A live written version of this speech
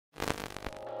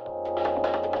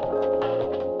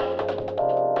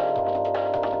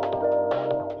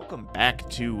back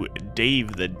to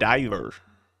Dave the Diver.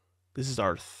 This is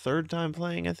our third time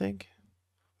playing, I think.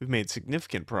 We've made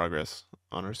significant progress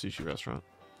on our sushi restaurant.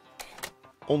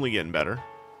 Only getting better.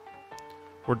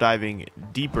 We're diving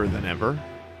deeper than ever.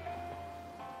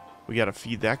 We gotta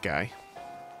feed that guy.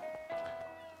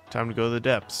 Time to go to the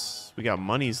depths. We got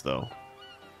monies, though.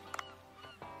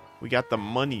 We got the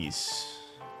monies.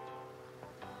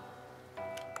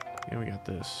 Yeah, we got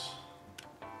this.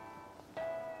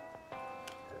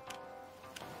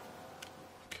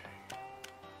 Okay.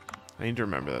 I need to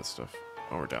remember that stuff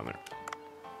while we're down there.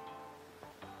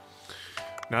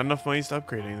 Not enough money to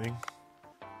upgrade anything.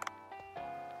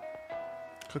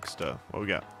 Cook stuff. What we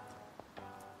got?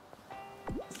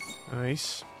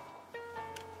 Nice.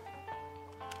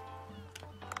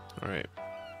 Alright.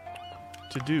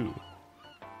 To do.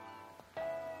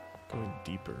 Going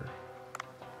deeper.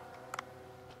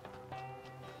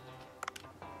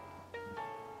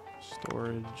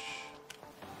 Storage.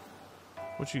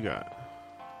 What you got?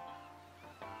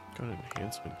 Got an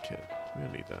enhancement kit. We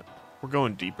don't need that. We're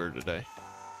going deeper today.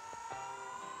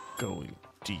 Going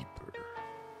deeper.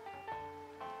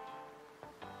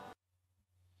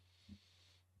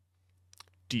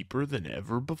 Deeper than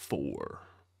ever before.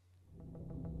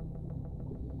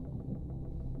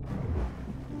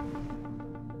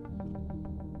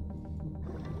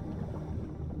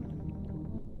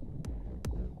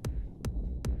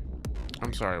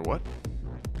 I'm sorry, what?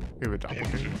 We have a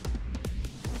doppelganger?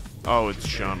 Oh, it's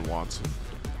Sean Watson.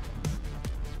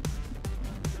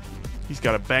 He's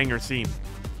got a banger theme.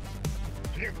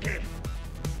 You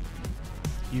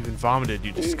even vomited,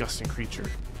 you disgusting creature.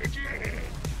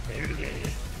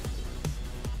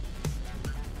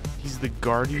 He's the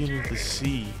guardian of the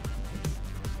sea.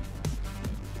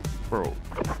 Bro.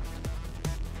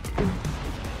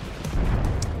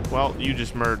 Well, you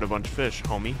just murdered a bunch of fish,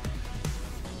 homie.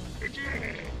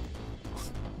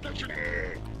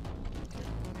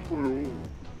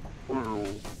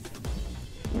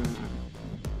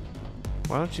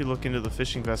 Why don't you look into the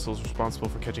fishing vessels responsible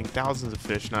for catching thousands of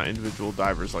fish, not individual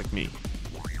divers like me?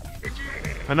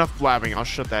 Enough blabbing, I'll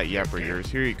shut that yap of yours.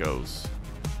 Here he goes.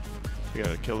 We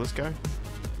gotta kill this guy?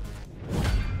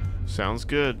 Sounds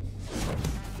good.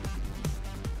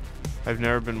 I've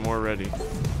never been more ready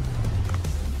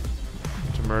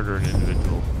to murder an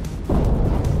individual.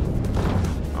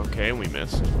 Okay, we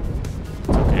missed. It's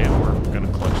okay, we're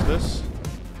gonna clutch this.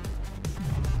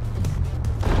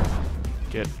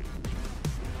 Get...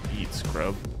 Eat,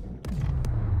 scrub.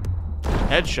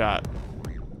 Headshot.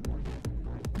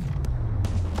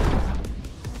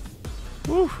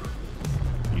 Woo!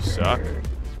 You suck.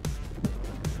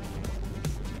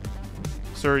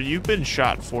 Sir, you've been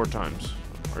shot 4 times.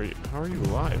 How are you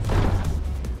alive?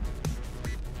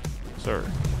 Sir.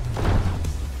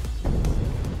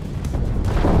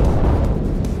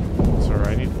 Sir,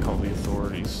 I need to call the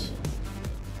authorities.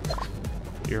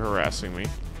 You're harassing me.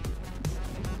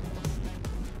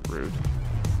 Rude.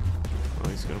 Oh,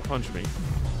 he's gonna punch me.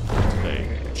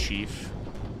 Today, chief.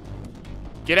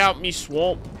 Get out me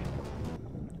swamp!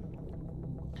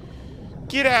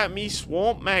 Get at me,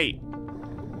 swamp mate!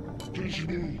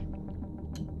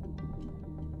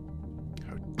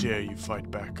 How dare you fight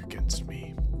back against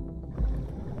me?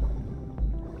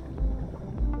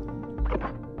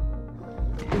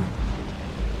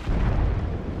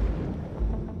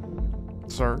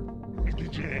 Sir?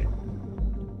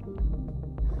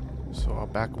 So I'll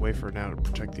back away for now to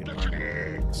protect the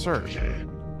environment. Sir?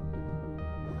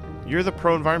 You're the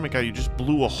pro environment guy, you just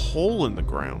blew a hole in the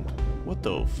ground. What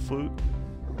the fuck?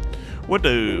 What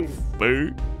the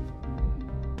fuck?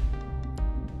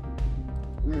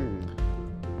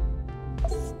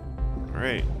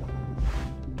 Alright.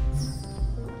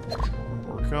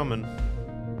 We're coming.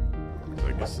 So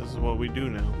I guess this is what we do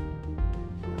now.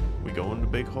 We go in the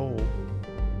big hole.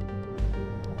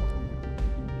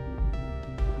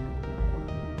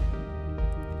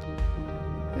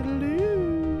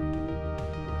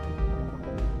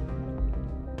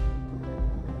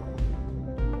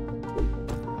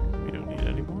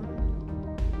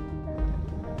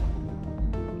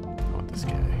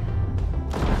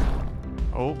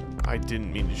 I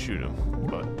didn't mean to shoot him,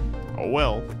 but oh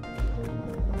well.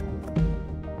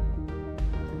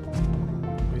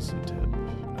 Poison tip,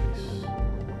 nice.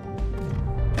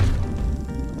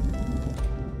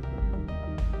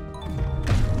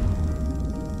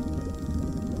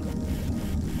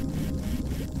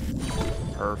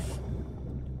 Perf.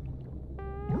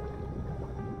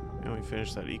 And we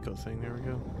finished that eco thing. There we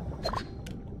go.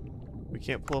 We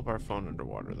can't pull up our phone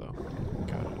underwater though.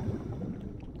 Got it.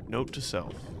 Note to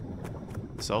self.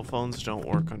 Cell phones don't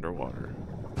work underwater.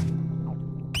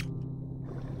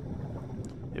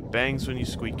 bangs when you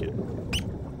squeak it.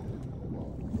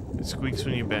 It squeaks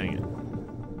when you bang it.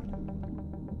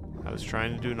 I was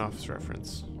trying to do an Office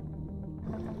reference.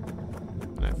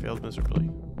 And I failed miserably.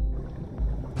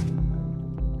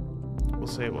 We'll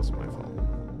say it wasn't my fault.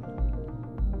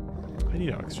 I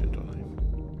need oxygen, don't I?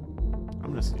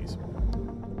 I'm gonna sneeze.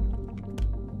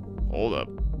 Hold up.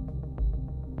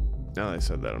 Now that I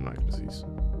said that, I'm not gonna sneeze.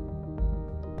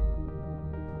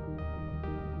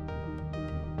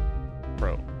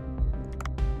 Bro.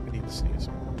 I need to sneeze.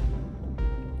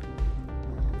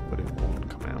 But it won't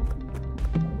come out.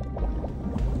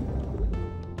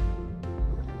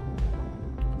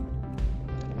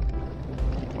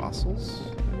 Fossils?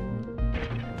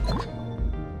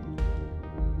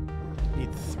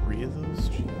 Need 3 of those?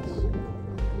 Jeez.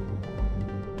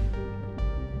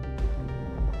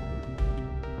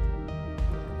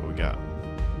 What we got?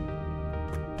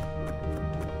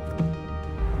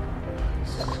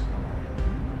 Nice.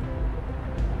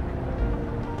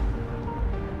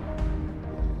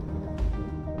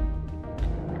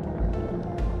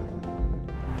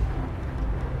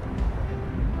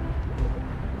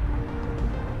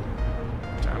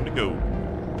 Time to go.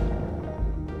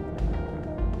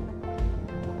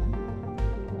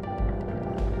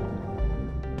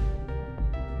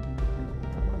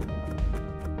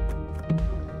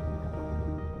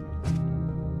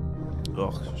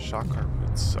 Ugh, shock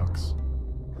carpet sucks.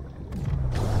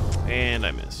 And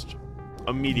I missed.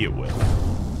 Immediate whiff.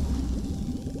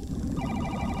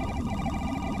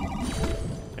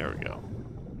 There we go.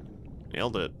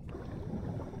 Nailed it.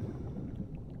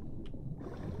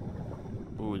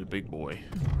 Ooh, the big boy.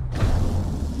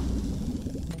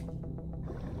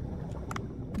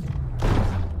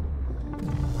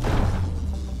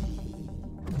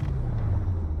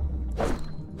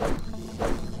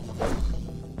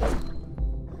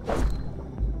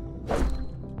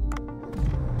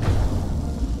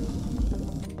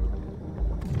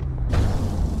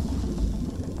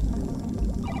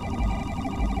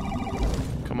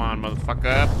 Come on,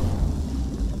 motherfucker.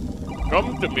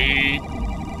 Come to me.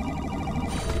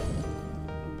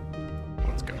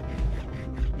 Let's go.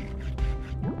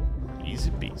 Easy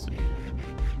peasy.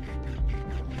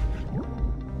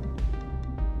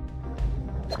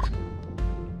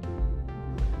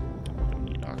 I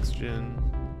need oxygen.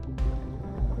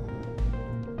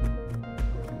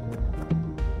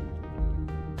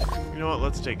 You know what?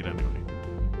 Let's take it anyway.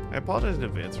 I apologize in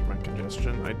advance for my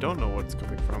congestion. I don't know what it's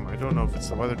coming from. I don't know if it's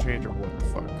the weather change or what the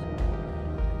fuck.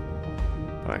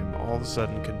 But I'm all of a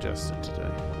sudden congested today.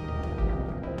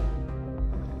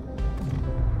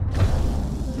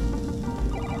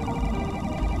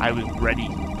 I was ready.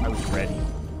 I was ready.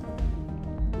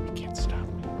 You can't stop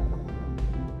me.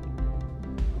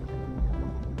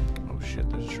 Oh shit,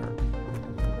 there's a shark.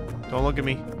 Don't look at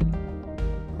me.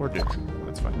 Or do.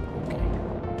 That's fine. Okay.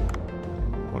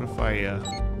 What if I,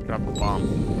 drop a bomb?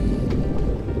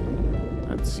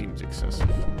 That seems excessive.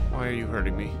 Why are you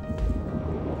hurting me?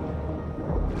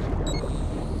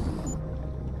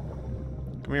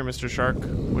 Come here, Mr. Shark.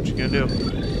 What you gonna do?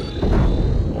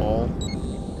 All.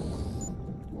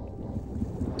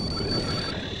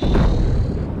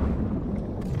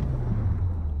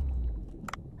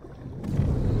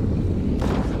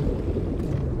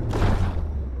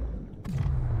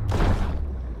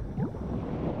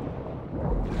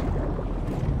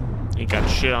 Ain't got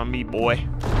shit on me, boy.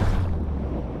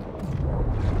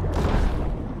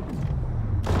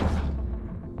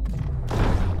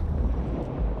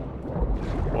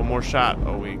 One more shot.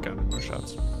 Oh, we ain't got any more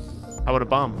shots. How about a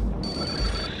bomb?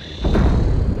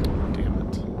 Damn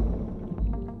it.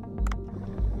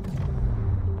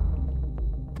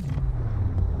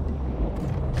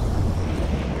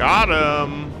 Got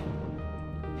him!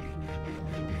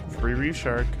 Free reef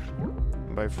shark.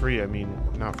 And by free, I mean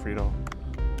not free at all.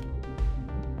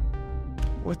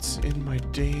 What's in my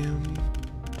damn...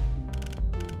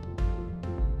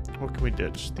 What can we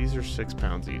ditch? These are 6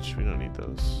 pounds each. We don't need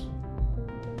those.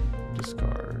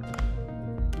 Discard.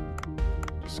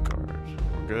 Discard.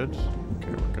 We're good? Okay,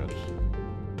 we're good.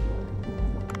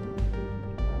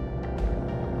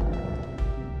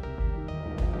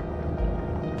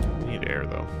 We need air,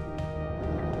 though.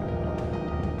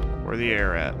 Where the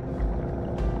air at?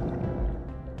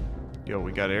 Yo,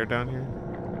 we got air down here?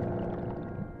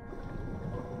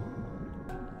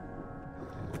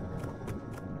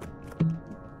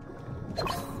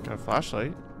 Got a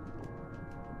flashlight.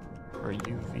 Or a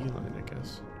UV light, I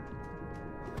guess.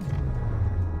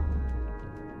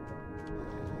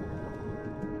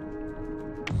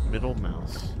 Middle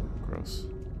mouse. Gross.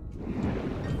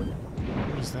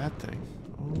 What is that thing?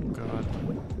 Oh god.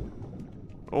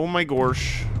 Oh my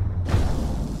gosh.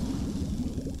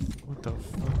 What the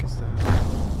fuck is that?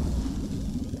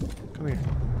 Come here.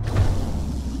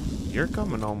 You're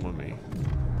coming home with me.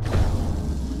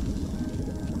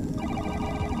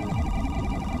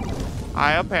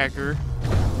 Hi, Alpaca.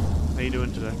 How you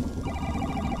doing today?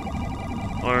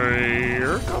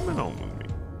 You're coming home with me.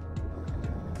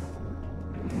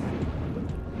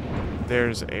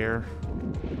 There's air.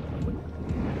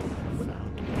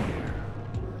 Found air.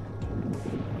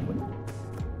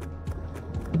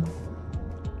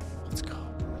 Let's go.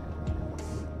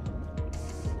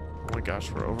 Oh my gosh,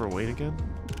 we're overweight again?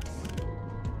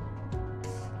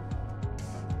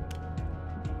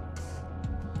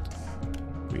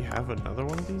 We have another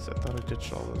one of these? I thought I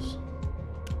ditched all this.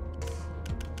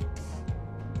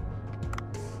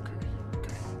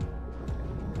 Okay.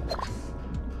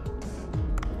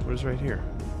 What is right here?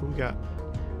 Who we got?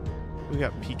 Who we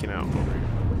got peeking out over here?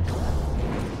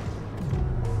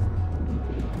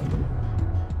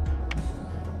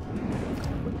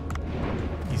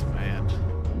 He's mad.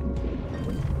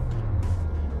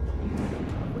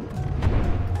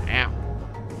 Ow.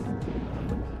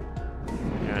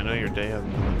 Yeah, I know your day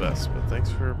hasn't been the best, but thanks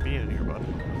for being here, bud.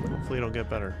 Hopefully it'll get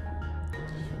better.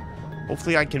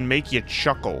 Hopefully I can make you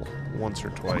chuckle once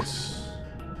or twice.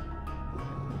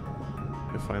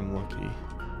 If I'm lucky.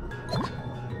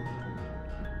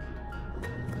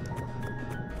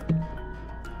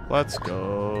 Let's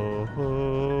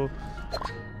go.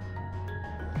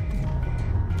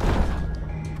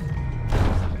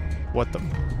 What the?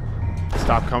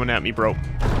 Stop coming at me, bro.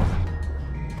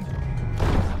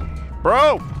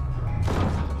 Bro!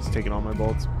 He's taking all my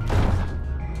bullets.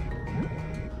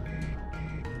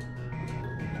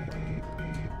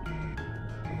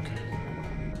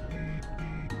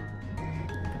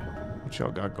 What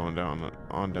y'all got going down here?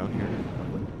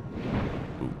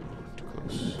 Ooh, too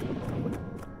close.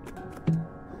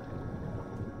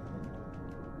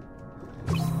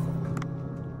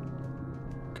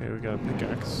 Okay, we got a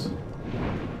pickaxe.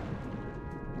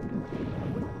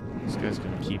 This guy's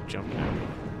gonna keep jumping at me.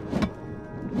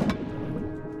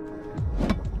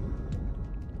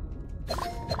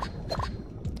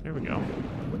 There we go.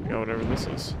 We got whatever this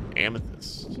is.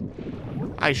 Amethyst.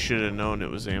 I should have known it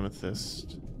was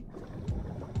amethyst.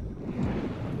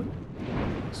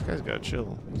 This guy's gotta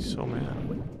chill. He's so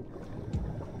mad.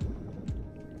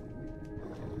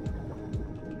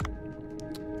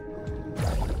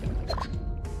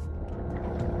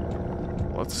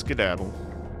 Let's skedaddle.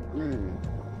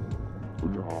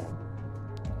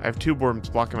 I have tube worms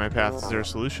blocking my path. Is there a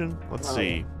solution? Let's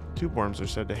see. Tube worms are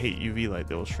said to hate UV light.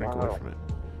 They will shrink away from it.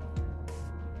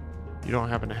 You don't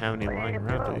happen to have any lying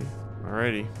around, do you?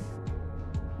 Alrighty.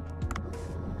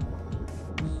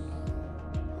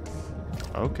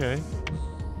 Okay.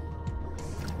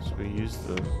 So we use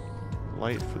the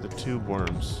light for the tube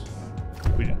worms.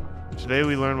 Today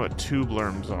we learned what tube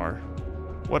worms are.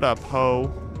 What up,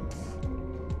 ho?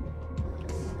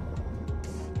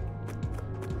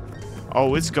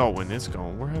 Oh, it's going. It's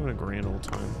going. We're having a grand old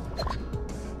time.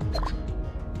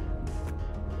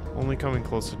 Only coming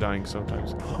close to dying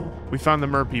sometimes. We found the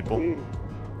mer people. He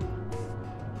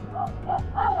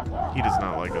does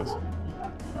not like us.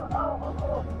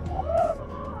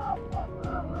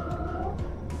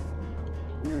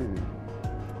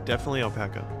 Definitely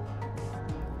alpaca.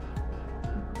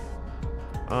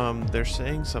 They're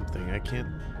saying something. I can't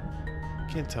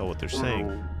tell what they're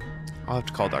saying. I'll have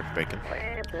to call Dr. Bacon.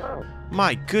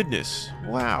 My goodness.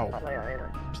 Wow.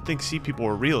 To think sea people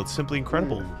were real, it's simply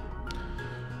incredible.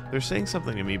 They're saying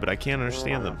something to me, but I can't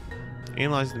understand them.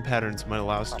 Analyzing the patterns might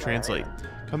allow us to translate.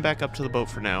 Come back up to the boat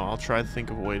for now. I'll try to think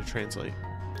of a way to translate.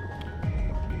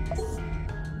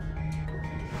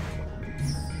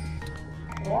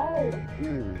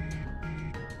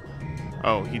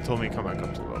 Oh, he told me to come back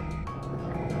up to the boat.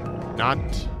 Not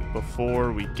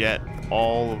before we get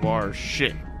all of our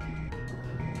shit.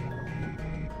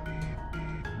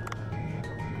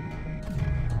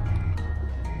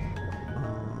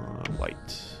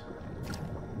 Light.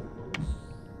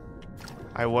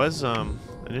 I was,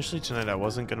 initially tonight I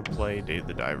wasn't going to play Dave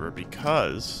the Diver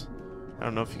because, I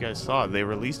don't know if you guys saw it, they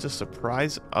released a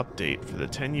surprise update for the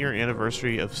 10-year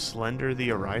anniversary of Slender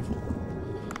the Arrival.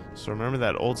 So remember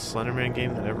that old Slenderman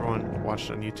game that everyone watched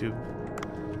on YouTube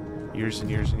years and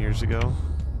years and years ago?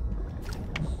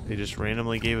 They just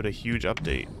randomly gave it a huge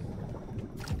update.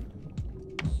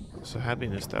 So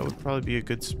happiness, that would probably be a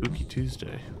good spooky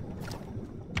Tuesday.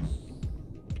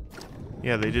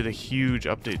 Yeah, they did a huge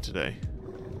update today.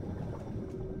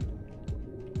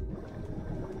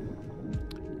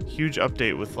 Huge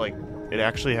update with, like, it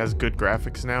actually has good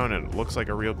graphics now and it looks like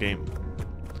a real game.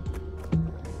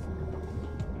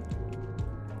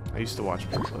 I used to watch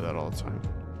people play that all the time.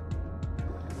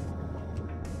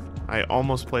 I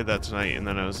almost played that tonight, and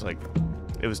then I was like,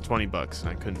 it was 20 bucks, and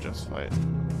I couldn't justify it.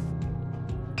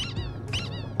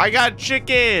 I got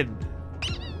chicken!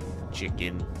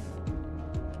 Chicken.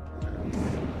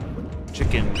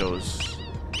 Chicken goes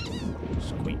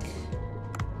squeak.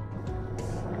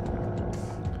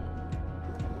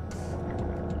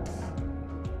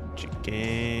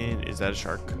 Chicken. Is that a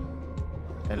shark?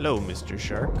 Hello, Mr.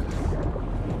 Shark.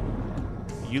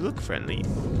 You look friendly.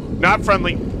 Not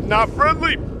friendly. Not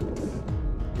friendly.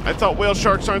 I thought whale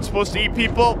sharks aren't supposed to eat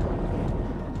people.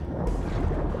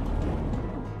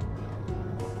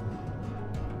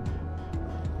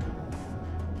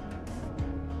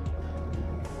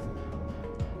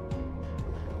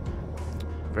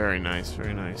 Very nice,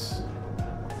 very nice.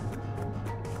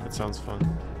 That sounds fun.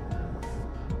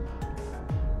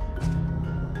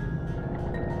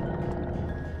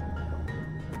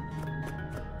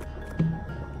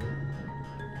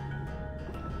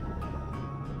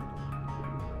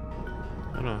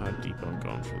 I don't know how deep I'm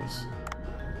going for this.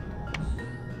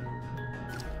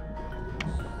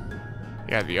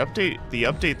 Yeah, the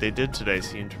update they did today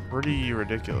seemed pretty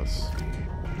ridiculous.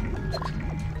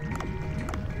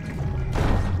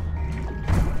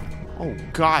 Oh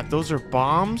god, those are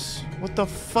bombs? What the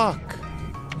fuck?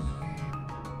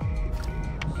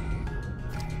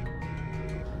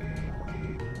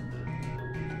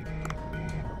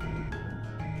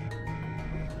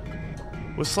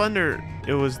 With Slender,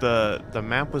 it was the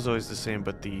map was always the same,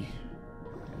 but the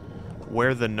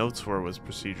where the notes were was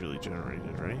procedurally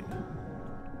generated, right?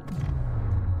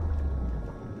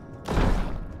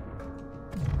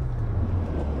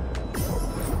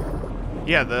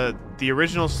 Yeah, the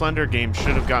original Slender game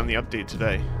should have gotten the update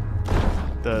today.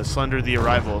 The Slender The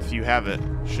Arrival, if you have it,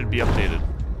 should be updated.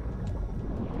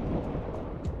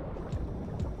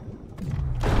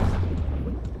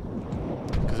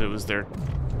 Because it was their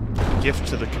gift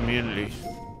to the community.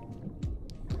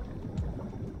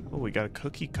 Oh, we got a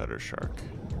cookie cutter shark.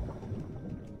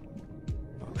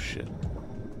 Oh shit.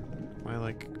 Am I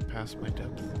like past my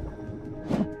depth?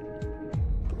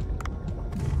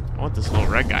 I want this little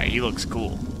red guy. He looks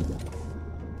cool.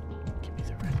 Give me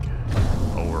the red guy.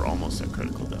 Oh, we're almost at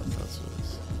critical depth. That's what it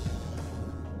is.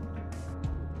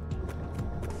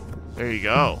 There you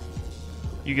go.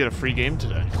 You get a free game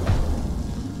today.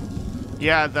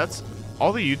 Yeah, that's...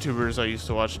 All the YouTubers I used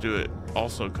to watch do it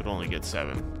also could only get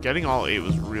 7. Getting all 8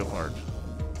 was real hard.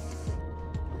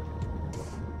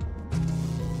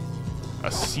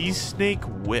 A sea snake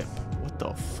whip. What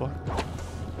the fuck?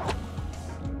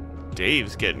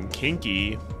 Dave's getting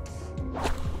kinky.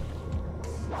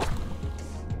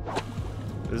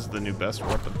 This is the new best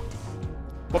weapon.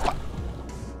 Whoopa.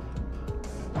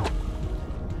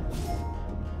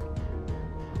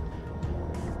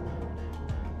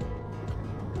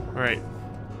 Alright.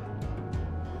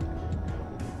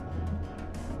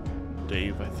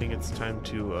 Dave, I think it's time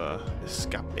to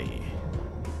escape.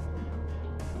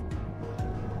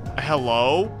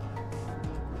 Hello?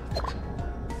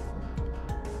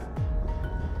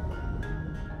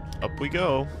 Up we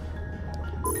go.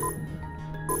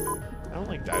 I don't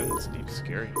like diving this deep.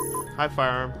 Scary. Hi,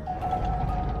 firearm.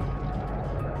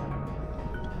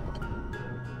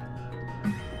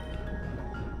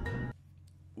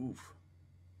 Oof.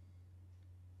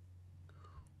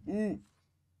 Oof.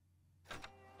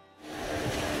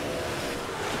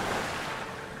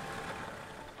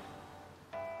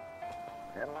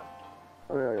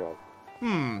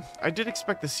 I did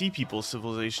expect the sea people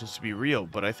civilizations to be real,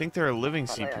 but I think there are living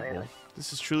sea people.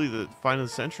 This is truly the find of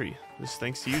the century. This is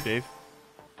thanks to you, Dave.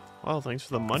 Well, thanks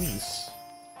for the monies.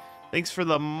 Thanks for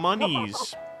the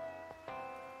monies.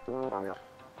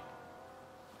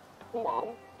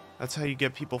 That's how you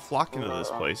get people flocking to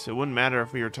this place. It wouldn't matter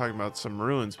if we were talking about some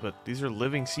ruins, but these are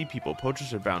living sea people.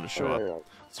 Poachers are bound to show up.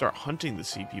 Start hunting the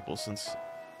sea people, since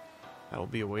that will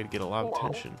be a way to get a lot of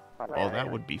attention. Oh,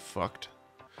 that would be fucked.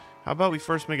 How about we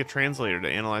first make a translator to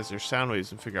analyze their sound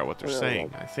waves and figure out what they're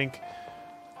saying? I think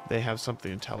they have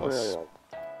something to tell us.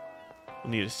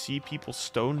 We'll need a sea people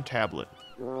stone tablet,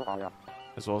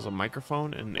 as well as a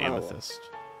microphone and an amethyst.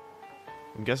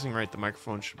 I'm guessing right, the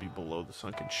microphone should be below the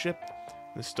sunken ship.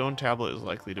 The stone tablet is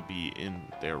likely to be in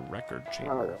their record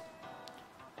chamber.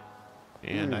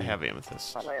 And I have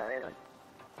amethyst.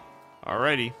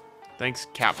 Alrighty. Thanks,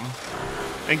 Captain.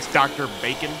 Thanks, Dr.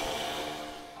 Bacon.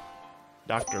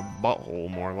 Dr. Butthole,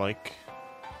 more like.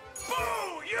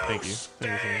 Thank you.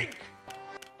 Thank you.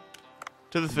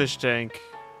 To the fish tank.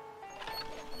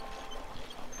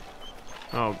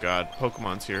 Oh god,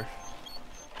 Pokemon's here.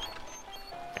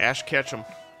 Ash, catch him.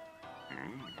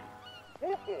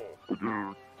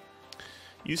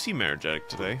 You seem energetic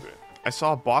today. I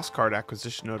saw a boss card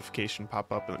acquisition notification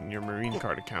pop up in your marine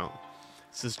card account.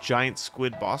 It's this giant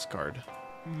squid boss card.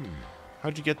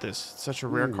 How'd you get this? It's such a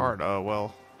rare card.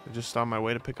 Well, I just on my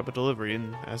way to pick up a delivery,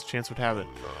 and as chance would have it.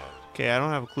 Okay, I don't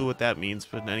have a clue what that means,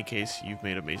 but in any case, you've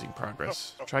made amazing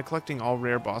progress. Try collecting all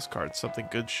rare boss cards. Something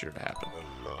good's sure to happen.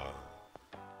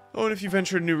 Oh, and if you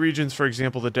venture to new regions, for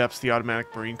example, the depths, the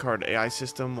automatic marine card AI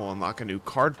system will unlock a new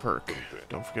card perk.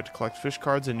 Don't forget to collect fish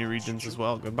cards in new regions as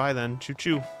well. Goodbye then.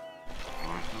 Choo-choo.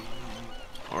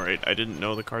 Alright, I didn't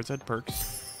know the cards had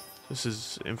perks. This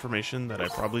is information that I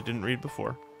probably didn't read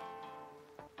before.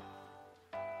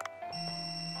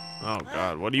 Oh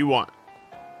god, what do you want?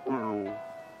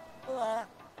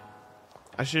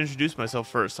 I should introduce myself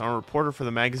first. I'm a reporter for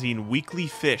the magazine Weekly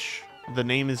Fish. The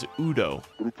name is Udo.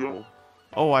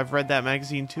 Oh, I've read that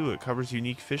magazine too. It covers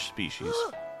unique fish species.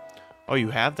 Oh, you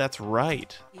have? That's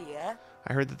right. Yeah.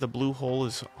 I heard that the blue hole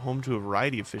is home to a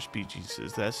variety of fish species.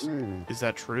 Is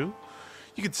that true?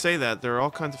 You could say that. There are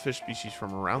all kinds of fish species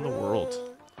from around the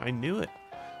world. I knew it.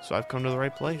 So I've come to the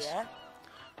right place. Yeah.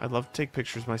 I'd love to take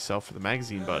pictures myself for the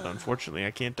magazine, but unfortunately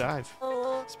I can't dive.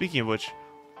 Speaking of which,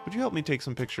 would you help me take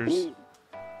some pictures?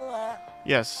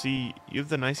 Yes, see, you have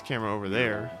the nice camera over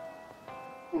there.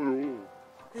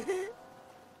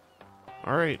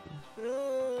 Alright.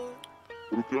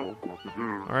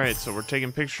 Alright, so we're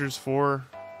taking pictures for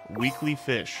Weekly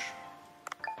Fish.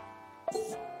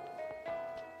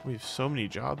 We have so many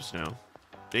jobs now.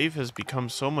 Dave has become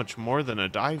so much more than a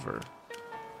diver.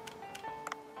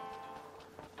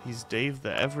 He's Dave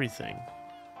the everything.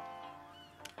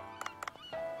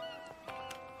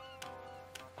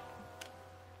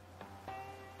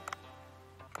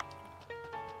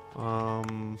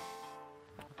 Can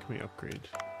we upgrade?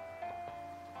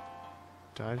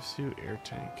 Dive suit, air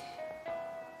tank,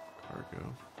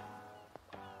 cargo.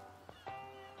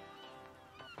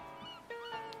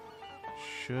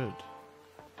 Should.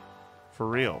 For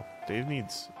real, Dave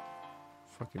needs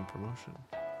fucking promotion.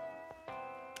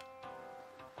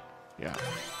 Yeah.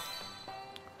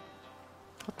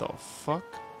 What the fuck?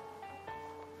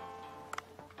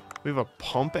 We have a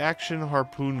pump action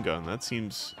harpoon gun. That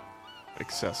seems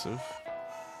excessive.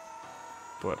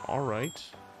 But alright.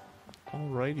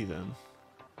 Alrighty then.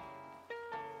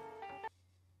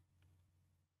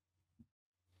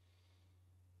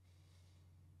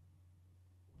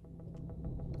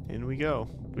 In we go.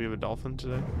 Do we have a dolphin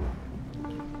today?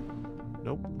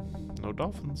 Nope. No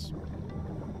dolphins.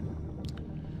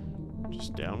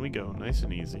 Just down we go. Nice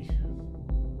and easy.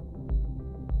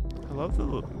 I love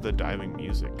the diving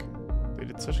music. They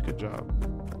did such a good job.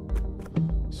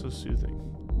 So soothing.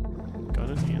 Gun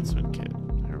enhancement kit.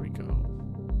 There we go.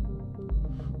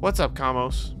 What's up,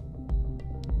 Kamos?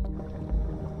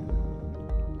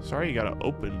 Sorry you gotta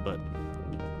open, but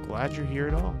glad you're here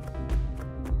at all.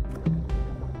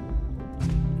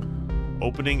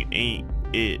 Opening ain't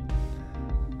it.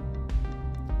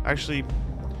 Actually,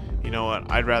 you know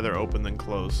what? I'd rather open than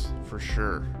close, for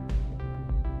sure.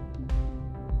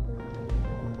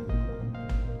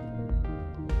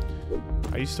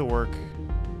 I used to work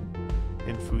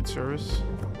in food service.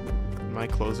 In my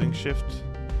closing shift,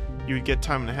 you would get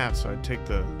time and a half, so I'd take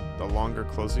the longer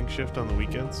closing shift on the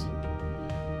weekends.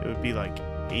 It would be like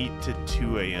 8 to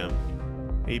 2 a.m.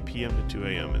 8 p.m. to 2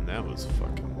 a.m. and that was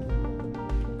fucking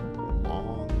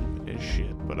long as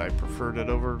shit. But I preferred it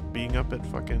over being up at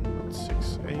fucking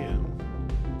 6 a.m.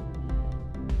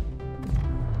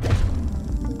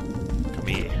 Come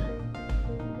here.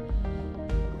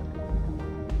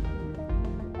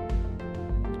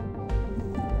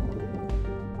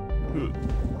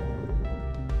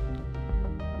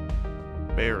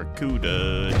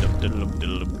 Barracuda.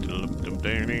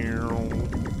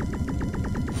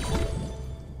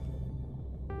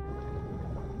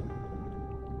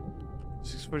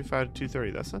 6:45 to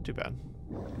 2:30. That's not too bad.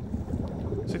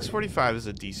 6:45 is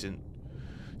a decent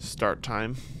start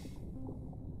time.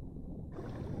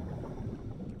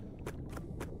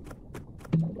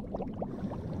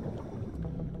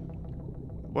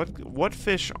 What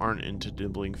fish aren't into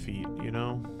nibbling feet, you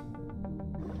know?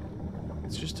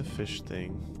 It's just a fish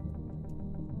thing.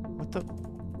 What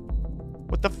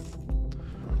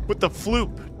the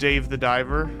floop, Dave the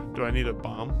diver? Do I need a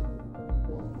bomb?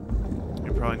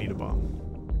 You probably need a bomb.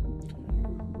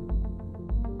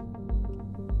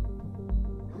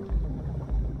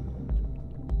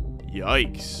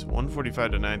 Yikes.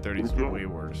 1:45 to 9:30 is way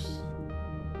worse.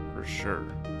 For sure.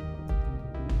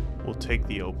 We'll take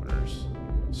the openers.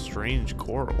 Strange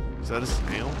coral. Is that a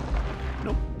snail?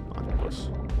 Nope. Octopus.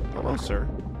 Hello, sir.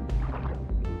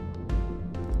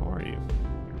 How are you?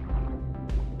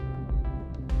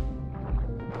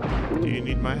 Do you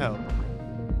need my help?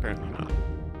 Apparently not.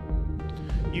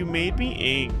 You made me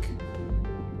ink.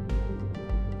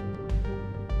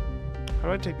 How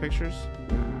do I take pictures?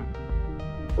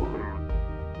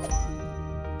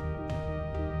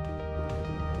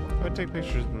 How do I take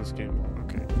pictures in this game?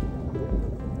 Okay.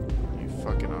 You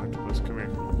fucking octopus, come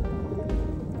here.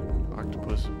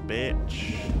 Octopus,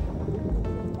 bitch.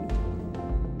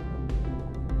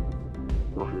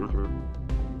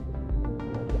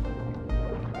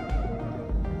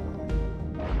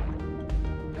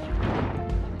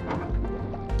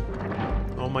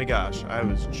 Oh my gosh, I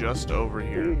was just over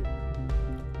here.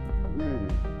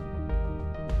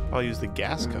 I'll use the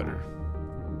gas cutter.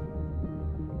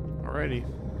 Alrighty.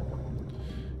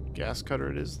 Gas cutter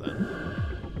it is then.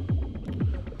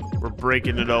 We're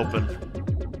breaking it open.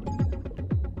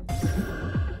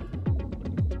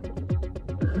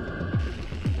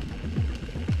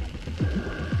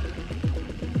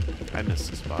 I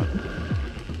missed the spot.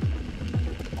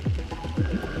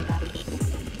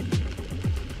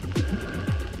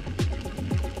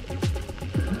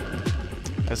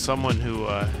 As someone who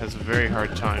has a very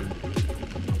hard time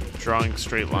drawing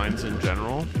straight lines in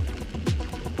general,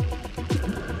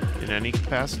 in any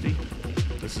capacity,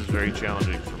 this is very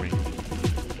challenging for me.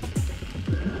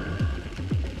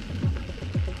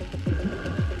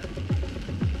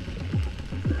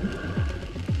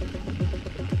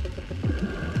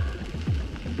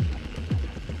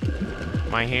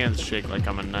 My hands shake like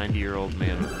I'm a 90-year-old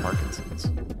man with Parkinson's.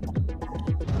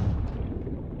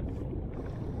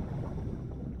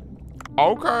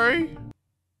 Okay.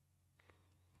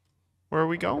 Where are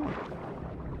we going?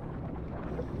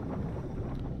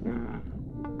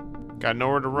 Got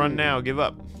nowhere to run now. Give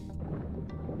up.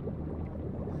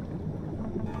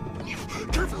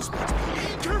 Careful,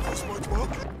 SpongeBob. Careful, SpongeBob.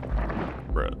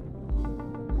 Bruh.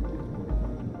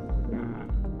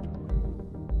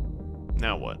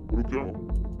 Now what? Where'd it go?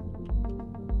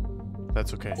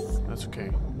 That's okay. That's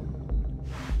okay.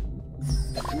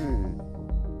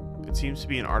 It seems to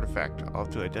be an artifact. I'll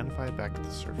have to identify it back at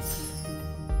the surface.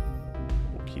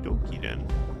 Okie dokie then.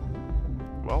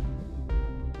 Well.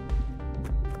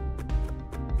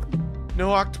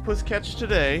 No octopus catch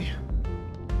today.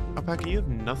 Alpaca, you have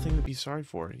nothing to be sorry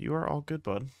for. You are all good,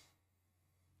 bud.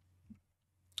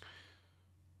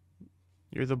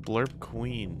 You're the blurp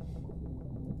queen.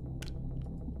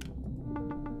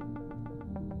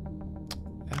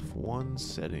 F1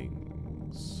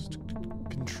 settings.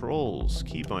 Controls.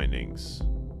 Key bindings.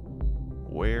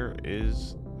 Where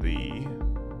is the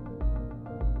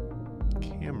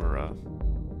camera?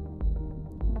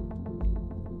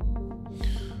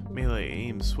 Melee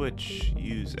aim switch.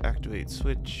 Use activate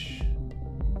switch.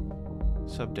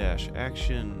 Sub-dash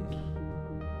action.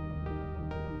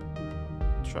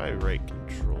 Try right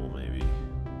control maybe.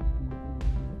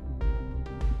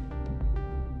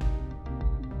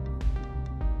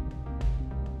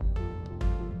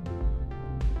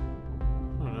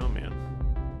 I don't know, man.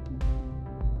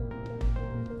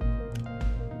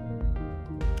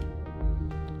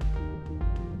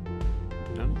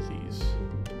 None of these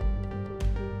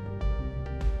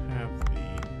have the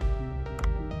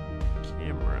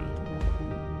camera.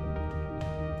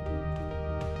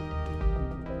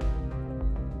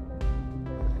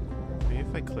 Maybe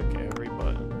if I click every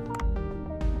button.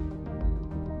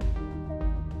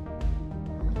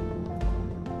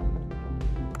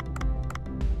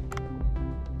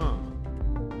 Huh.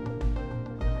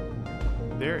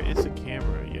 There is a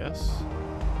camera, yes.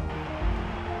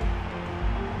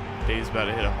 Dave's about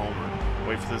to hit a homer.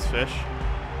 Wait for this fish.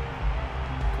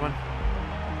 Come on.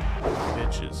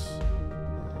 Bitches.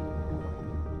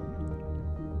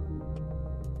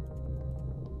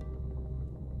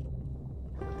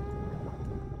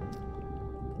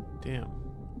 Damn.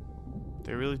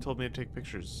 They really told me to take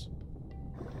pictures.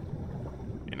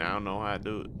 And I don't know how to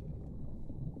do it.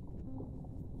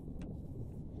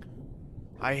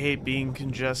 I hate being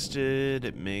congested.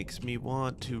 It makes me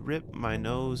want to rip my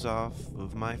nose off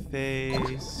of my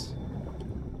face.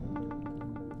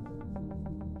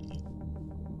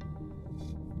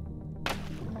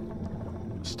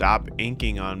 Stop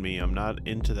inking on me. I'm not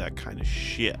into that kind of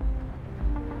shit.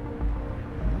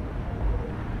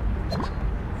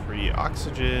 Free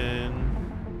oxygen.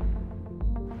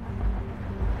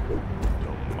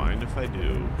 Don't mind if I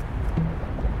do.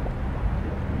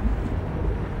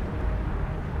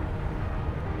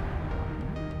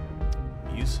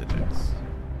 Mucinex.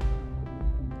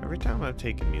 Every time I've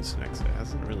taken Mucinex, it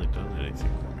hasn't really done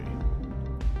anything for me.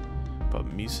 But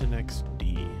Mucinex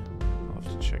D, I'll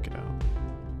have to check it out.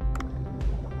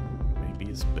 Maybe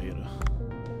it's beta.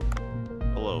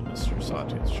 Hello, Mr.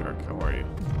 Sawtooth Shark. How are you?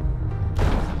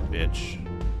 bitch.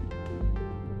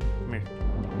 Come here.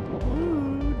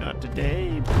 Ooh, not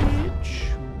today, bitch.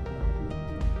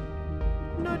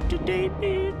 Not today,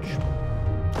 bitch.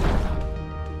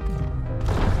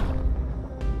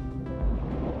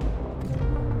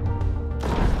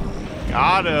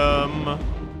 Got him.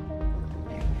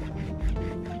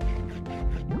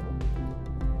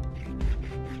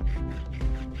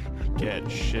 Get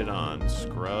shit on,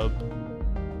 scrub.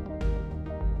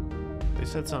 They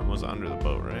said something was under the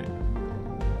boat, right?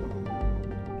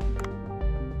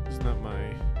 Isn't that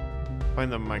my...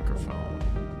 Find the microphone.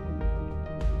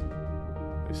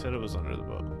 They said it was under the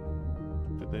boat.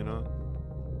 Did they not?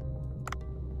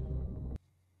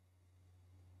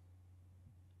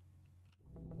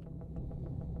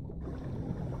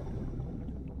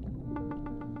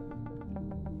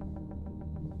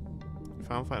 If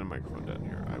I don't find a microphone down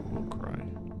here, I will cry.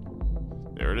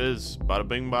 There it is. Bada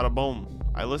bing, bada boom.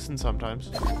 I listen sometimes.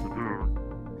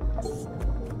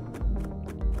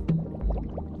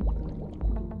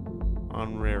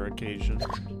 On rare occasion.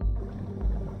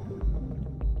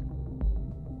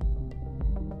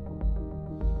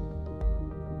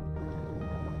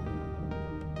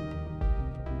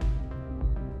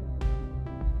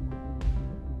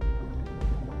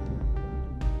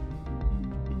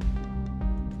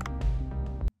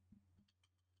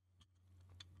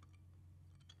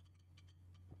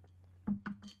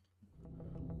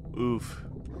 Oof.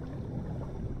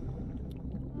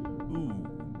 Ooh,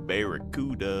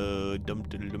 barracuda. Dum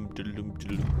dum dum dum dum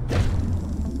dum.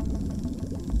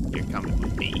 You're coming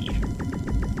with me.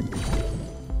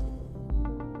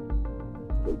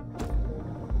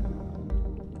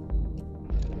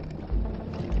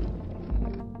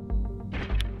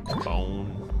 Bone.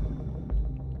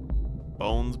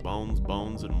 Bones, bones,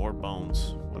 bones, and more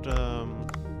bones. What,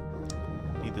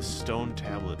 need the stone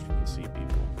tablet from the sea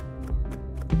people.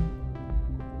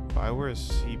 If I were a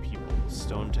sea people,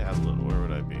 stone tablet, where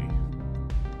would I be?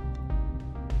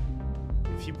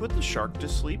 If you put the shark to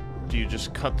sleep, do you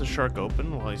just cut the shark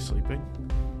open while he's sleeping?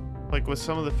 Like with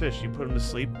some of the fish, you put them to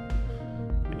sleep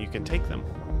and you can take them.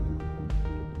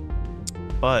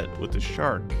 But with the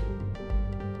shark,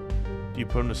 do you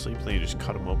put them to sleep and then you just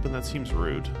cut them open? That seems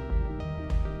rude.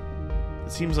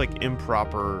 It seems like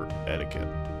improper etiquette.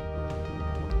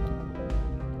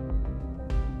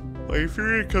 Like if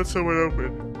you're gonna cut someone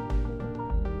open,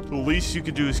 the least you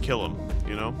could do is kill him,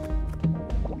 you know?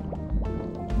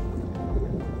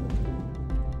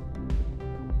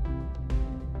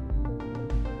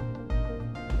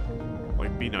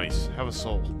 Like, be nice. Have a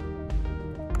soul.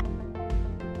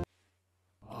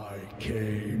 I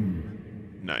came.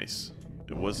 Nice.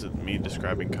 It wasn't me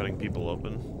describing cutting people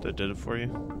open that did it for you?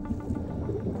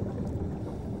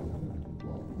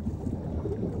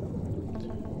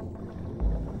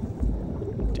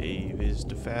 Dave is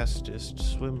the fastest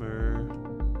swimmer.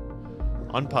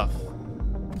 Unpuff.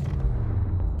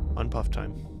 Unpuff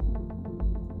time.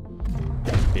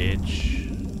 Bitch.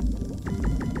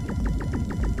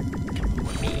 Come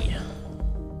with me.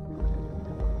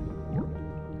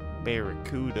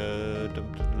 Barracuda.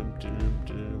 Dum, dum, dum, dum,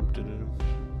 dum, dum, dum.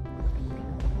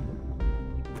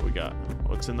 What we got?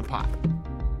 What's in the pot?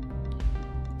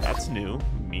 That's new.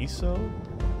 Miso?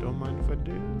 Don't mind if I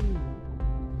do.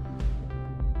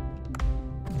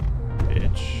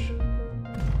 Bitch.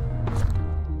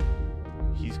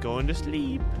 He's going to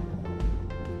sleep.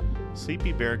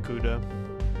 Sleepy barracuda.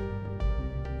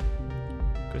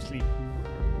 Go sleep.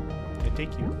 I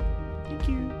take you. Thank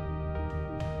you.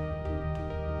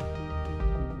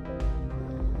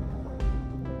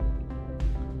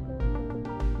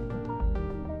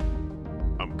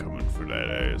 I'm coming for that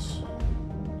ass.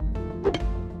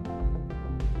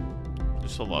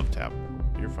 Just a love tap.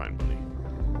 You're fine, buddy.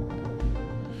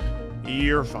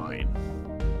 You're fine.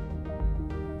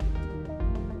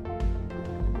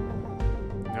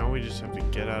 Now we just have to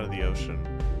get out of the ocean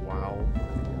while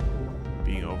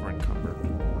being over encumbered.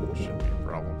 Shouldn't be a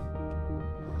problem.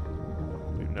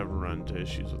 We've never run into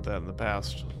issues with that in the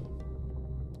past.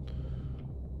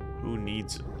 Who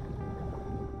needs it?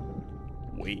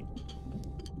 Wait.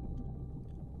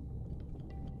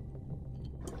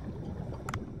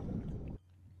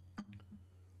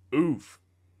 Oof.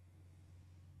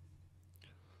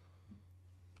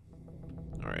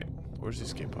 Alright, where's the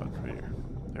escape pod? Right here.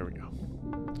 There we go.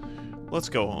 Let's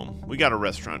go home. We got a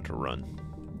restaurant to run.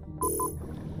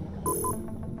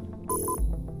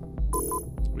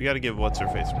 We gotta give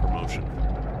What's-Her-Face a promotion.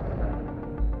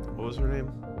 What was her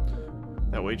name?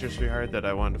 That waitress we hired that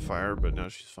I wanted to fire, but now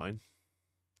she's fine.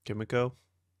 Kimiko,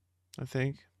 I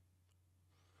think.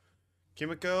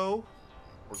 Kimiko,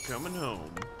 we're coming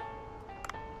home.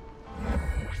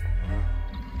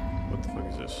 fuck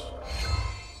is this?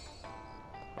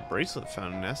 A bracelet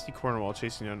found in a nasty corner while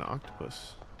chasing down an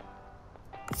octopus.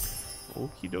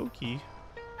 Okie dokie.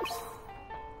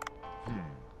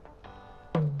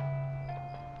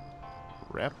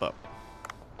 Wrap up.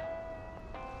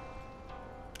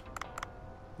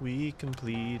 We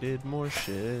completed more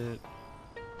shit.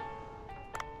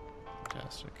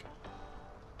 Fantastic.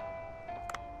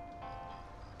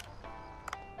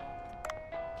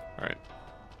 Alright.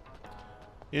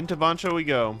 Into Bancho we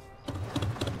go.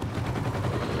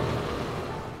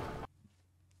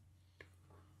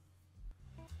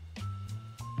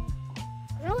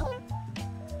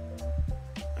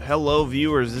 Hello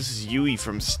viewers, this is Yui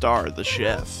from Star, the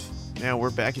chef. Now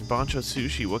we're back at Bancho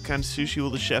Sushi. What kind of sushi will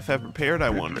the chef have prepared, I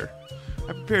wonder?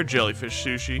 I prepared jellyfish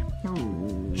sushi.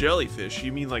 Jellyfish?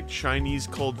 You mean like Chinese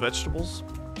cold vegetables?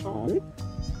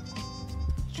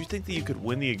 Did you think that you could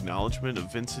win the acknowledgement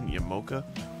of Vincent Yamoka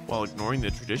while ignoring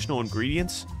the traditional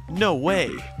ingredients? No way!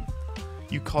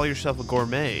 You call yourself a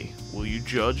gourmet. Will you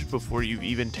judge before you've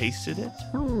even tasted it?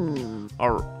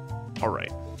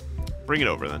 Alright. Bring it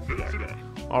over then.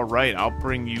 Alright, I'll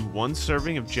bring you one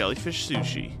serving of jellyfish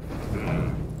sushi.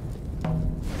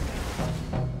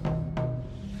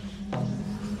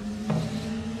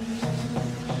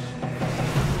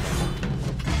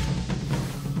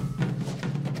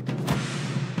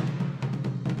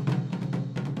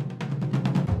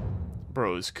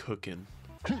 Bro is cooking.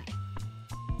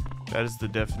 That is the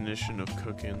definition of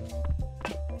cooking.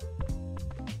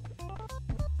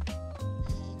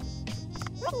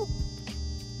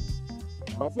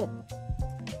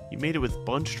 You made it with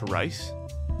bunched rice?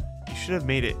 You should have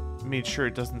made sure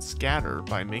it doesn't scatter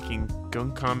by making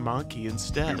gunkan maki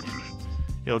instead.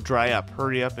 It'll dry up,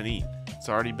 hurry up and eat. It's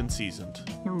already been seasoned.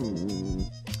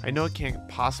 I know it can't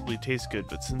possibly taste good,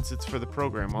 but since it's for the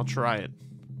program, I'll try it.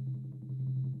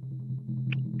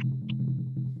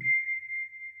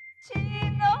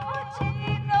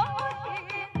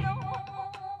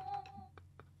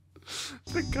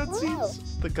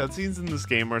 The cutscenes in this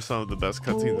game are some of the best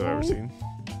cutscenes I've ever seen.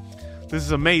 This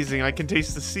is amazing. I can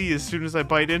taste the sea as soon as I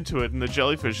bite into it, and the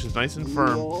jellyfish is nice and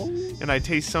firm. And I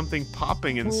taste something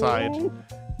popping inside.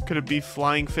 Could it be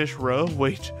flying fish roe?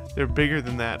 Wait, they're bigger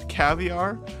than that.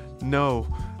 Caviar? No,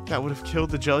 that would have killed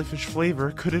the jellyfish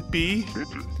flavor. Could it be?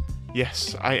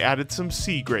 Yes, I added some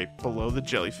sea grape below the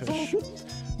jellyfish.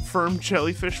 Firm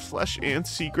jellyfish flesh and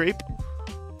sea grape?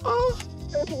 Oh.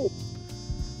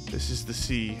 This is the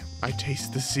sea. I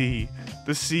taste the sea.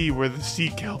 The sea where the sea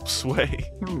kelp sway.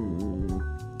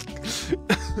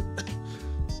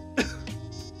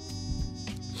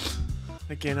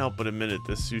 I can't help but admit it,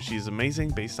 this sushi is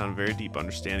amazing based on a very deep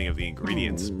understanding of the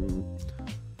ingredients.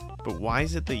 But why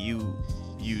is it that you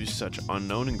use such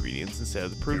unknown ingredients instead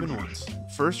of the proven ones?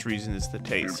 First reason is the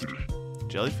taste.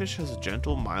 Jellyfish has a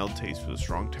gentle, mild taste with a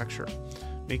strong texture,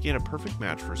 making it a perfect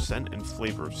match for scent and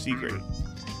flavor of sea grape.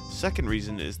 Second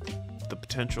reason is the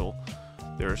potential.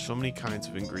 There are so many kinds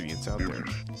of ingredients out there.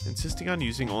 Insisting on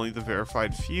using only the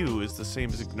verified few is the same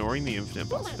as ignoring the infinite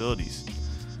possibilities.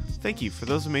 Thank you for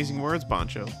those amazing words,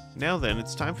 Bancho. Now then,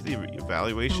 it's time for the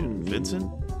evaluation. Vincent?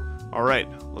 Alright,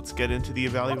 let's get into the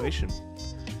evaluation.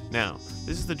 Now,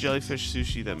 this is the jellyfish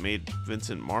sushi that made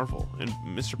Vincent marvel, and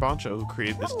Mr. Bancho who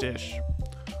created this dish.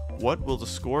 What will the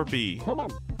score be?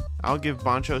 I'll give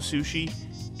Bancho Sushi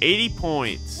 80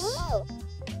 points.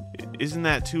 Isn't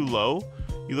that too low?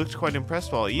 You looked quite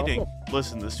impressed while eating.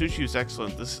 Listen, the sushi is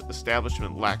excellent. This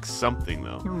establishment lacks something,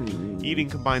 though. Eating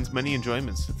combines many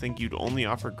enjoyments. To think you'd only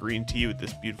offer green tea with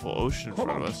this beautiful ocean in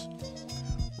front of us.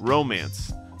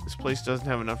 Romance. This place doesn't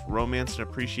have enough romance and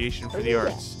appreciation for the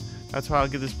arts. That's why I'll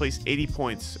give this place 80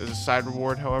 points. As a side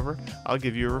reward, however, I'll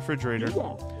give you a refrigerator.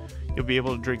 You'll be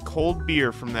able to drink cold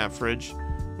beer from that fridge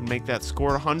and make that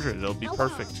score 100. It'll be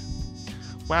perfect.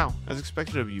 Wow, as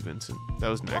expected of you, Vincent. That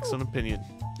was an excellent opinion.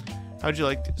 How'd you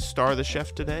like to star the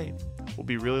chef today? We'll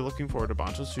be really looking forward to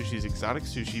Bancho Sushi's exotic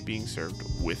sushi being served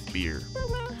with beer.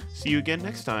 See you again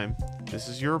next time. This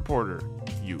is your reporter,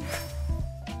 Yu.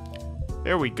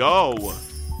 There we go.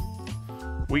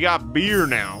 We got beer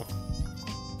now.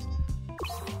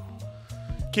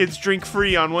 Kids drink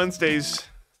free on Wednesdays.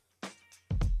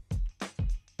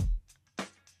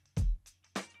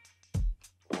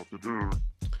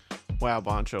 Wow,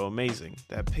 Bancho, amazing.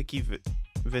 That picky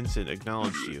Vincent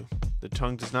acknowledged you. The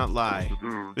tongue does not lie.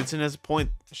 Vincent has a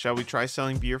point. Shall we try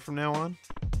selling beer from now on?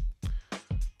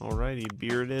 Alrighty,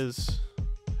 beer it is.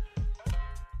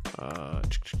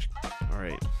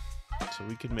 Alright. So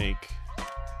we could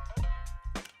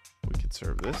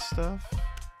serve this stuff.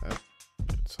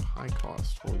 It's a high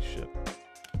cost, holy shit.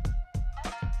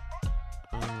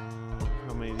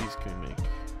 How many of these can we make?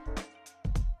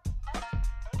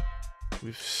 We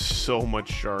have so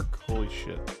much shark. Holy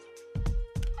shit.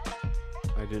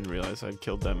 I didn't realize I'd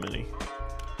killed that many.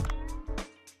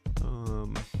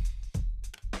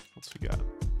 What's we got?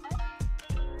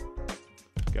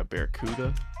 We got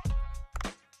barracuda.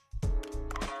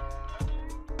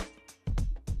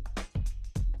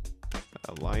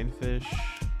 Lionfish.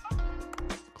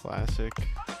 Classic.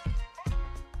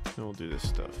 Then we'll do this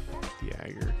stuff. The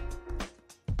Agar.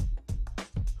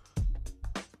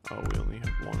 Oh, we only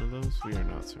have one of those? We are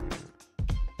not serving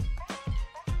that.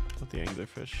 Not the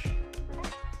anglerfish.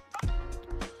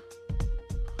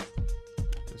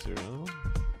 Is there another one?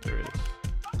 There is.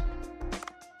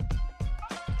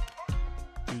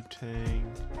 Butang.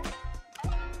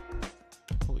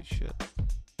 Holy shit.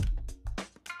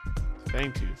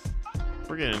 Fangtooth.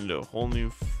 We're getting into a whole new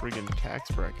friggin'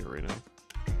 tax bracket right now.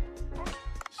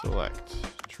 Select.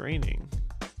 Training.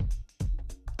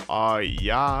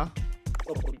 Yeah.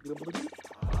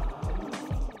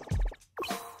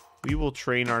 We will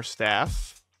train our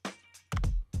staff.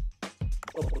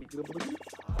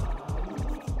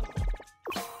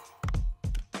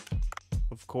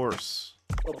 Of course.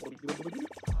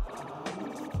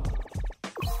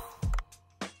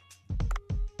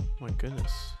 My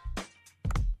goodness.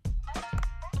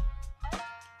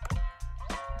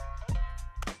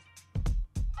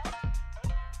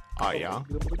 Yeah.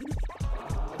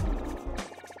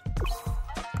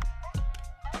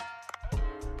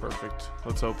 Perfect.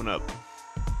 Let's open up.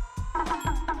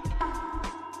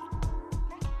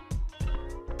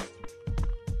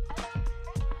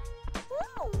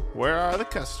 Where are the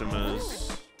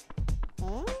customers?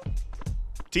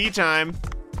 Tea time.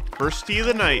 First tea of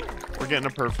the night. We're getting a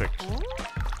perfect.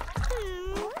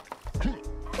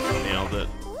 Nailed it.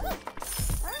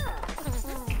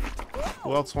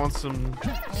 Who else wants some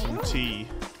tea?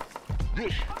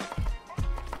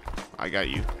 I got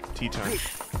you. Tea time.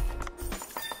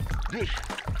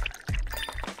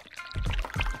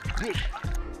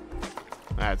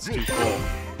 That's too full.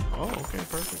 Oh, okay,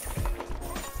 perfect.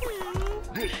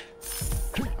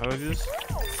 How do I do this?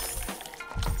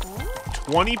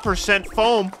 20%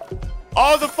 foam.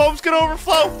 Oh, the foam's gonna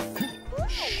overflow.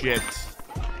 Shit.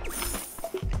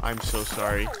 I'm so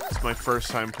sorry. It's my first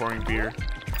time pouring beer.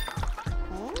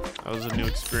 That was a new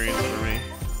experience for me.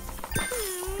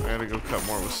 I gotta go cut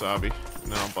more wasabi,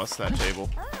 and then I'll bust that table.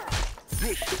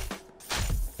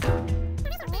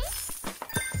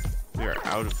 We are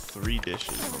out of 3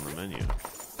 dishes on the menu.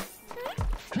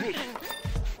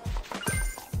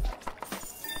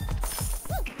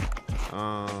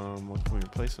 What can we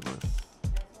replace it with?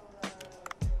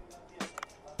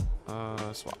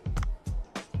 Swap.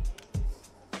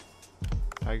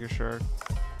 Tiger shark.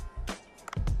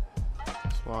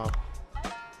 Swap.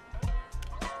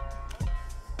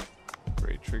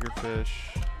 Great triggerfish.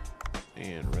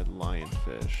 And red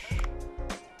lionfish.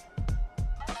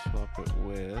 Swap it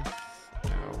with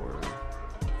our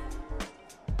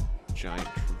giant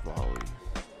trevally.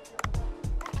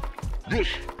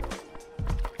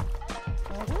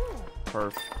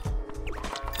 Perf.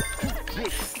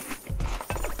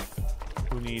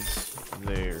 Who needs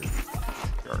their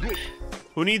shark?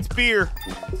 Who needs beer?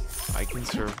 I can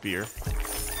serve beer.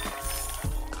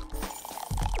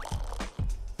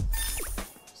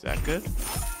 Is that good?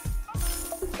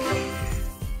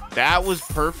 That was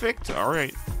perfect?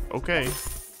 Alright. Okay.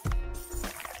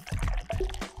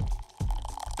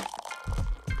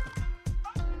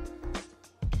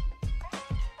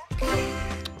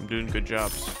 I'm doing good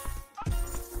jobs.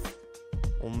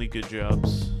 Only good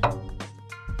jobs.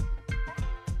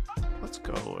 Let's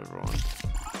go, everyone.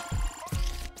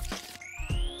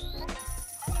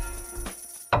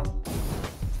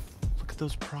 Look at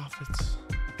those profits.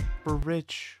 We're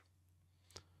rich.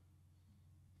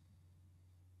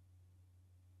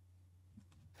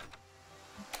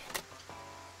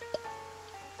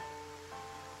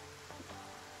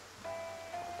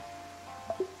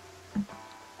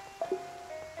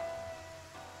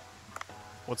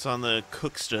 What's on the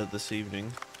cooksta this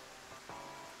evening?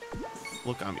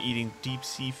 Look, I'm eating deep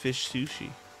sea fish sushi.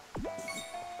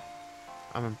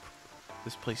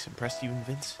 This place impressed even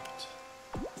Vincent.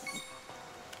 There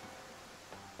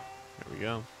we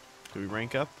go. Do we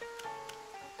rank up?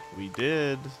 We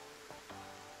did.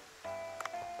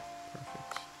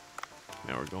 Perfect.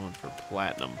 Now we're going for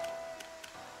platinum.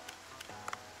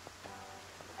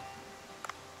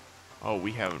 Oh,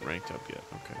 we haven't ranked up yet.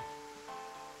 Okay.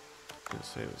 I was gonna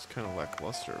say it was kind of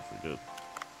lackluster if we did.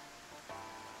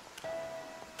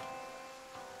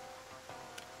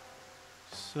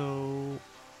 So,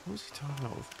 what was he talking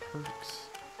about with perks?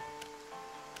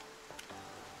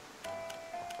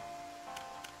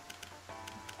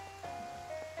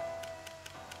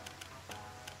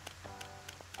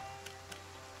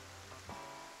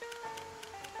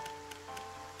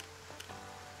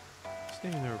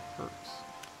 saying there are perks.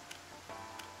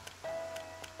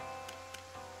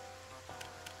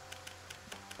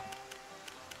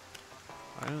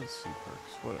 I don't see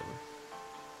perks. Whatever.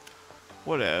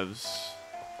 Whatevs.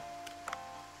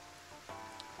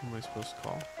 Who am I supposed to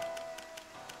call?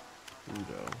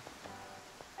 Udo.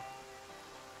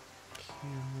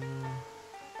 Camera.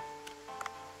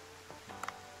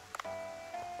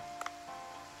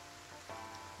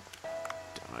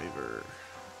 Diver.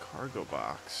 Cargo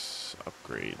box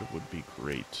upgrade would be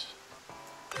great.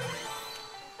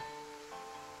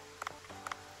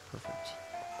 Perfect.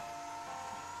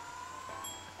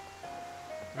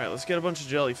 Alright, let's get a bunch of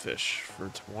jellyfish for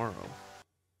tomorrow.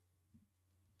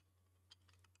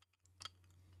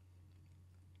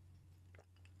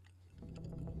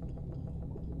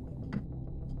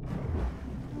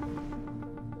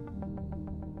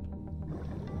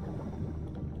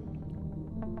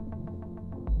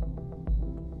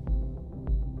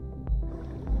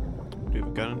 Do we have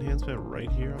a gun enhancement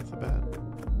right here off the bat?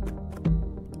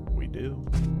 We do.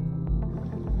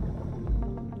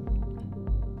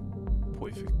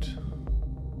 Perfect.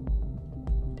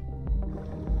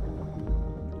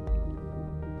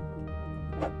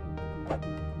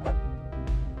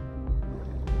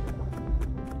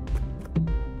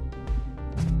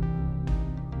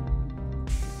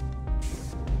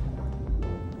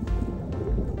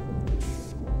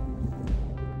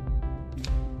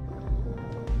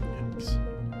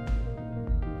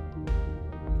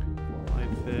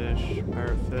 Lionfish,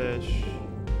 parrotfish.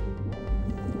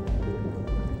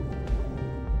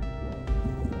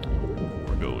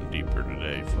 Going deeper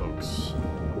today, folks.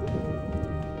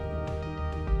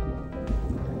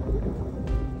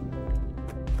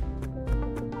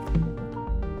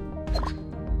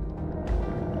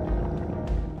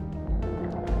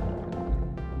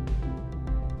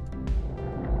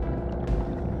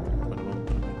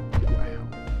 Wow.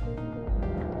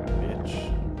 Bitch.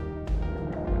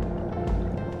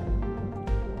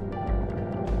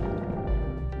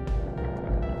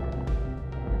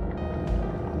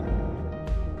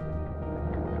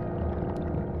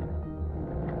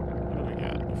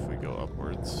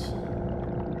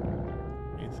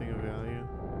 Anything of value?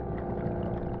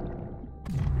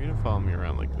 You're gonna follow me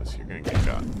around like this, you're gonna get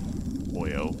got.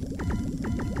 Boyo.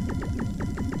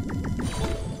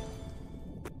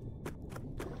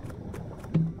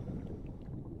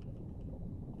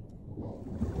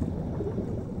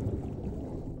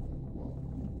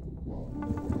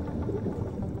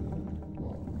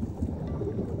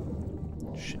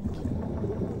 Shit.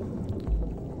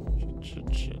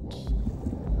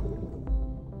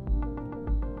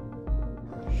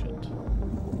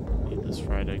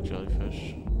 Fried egg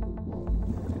jellyfish.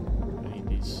 I need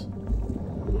these.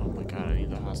 Oh my god, I need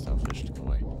the hostile fish to go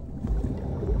away.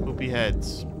 Poopy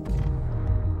heads.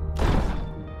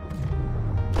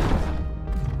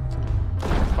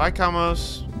 Bye,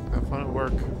 Kamos. Have fun at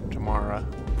work tomorrow.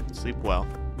 Sleep well.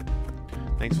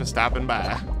 Thanks for stopping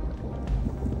by.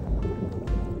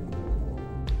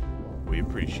 We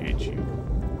appreciate you.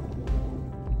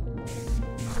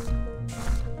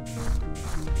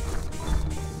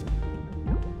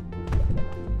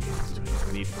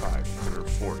 Need 5 or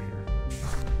 4 here.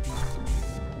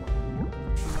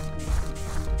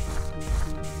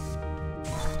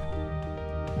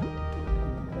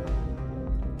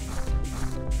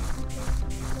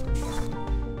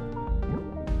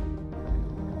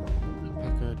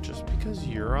 Becca, just because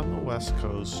you're on the West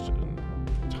Coast and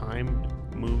time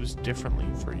moves differently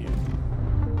for you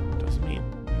doesn't mean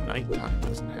nighttime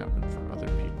doesn't happen for other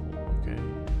people, okay?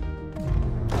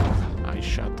 I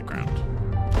shot the ground.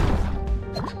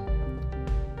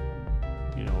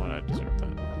 You know what? I deserve that.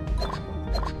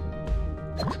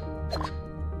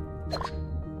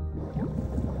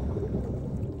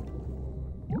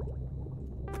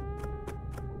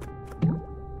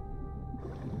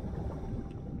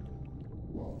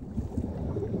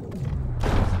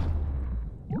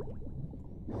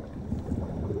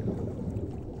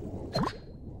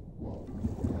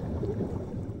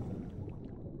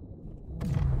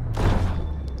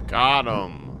 Got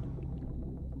him.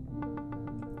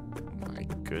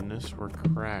 Goodness, we're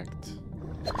cracked.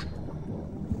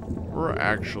 We're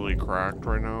actually cracked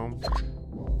right now.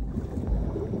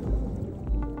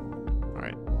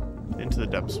 Alright, into the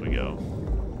depths we go.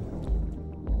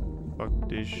 Fuck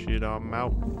this shit, I'm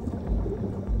out.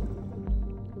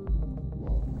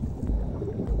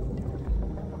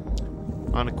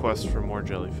 On a quest for more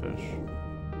jellyfish.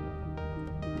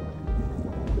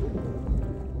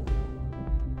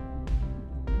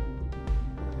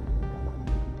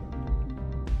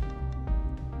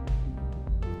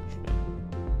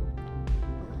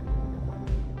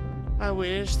 I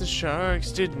wish the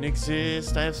sharks didn't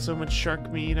exist. I have so much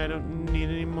shark meat I don't need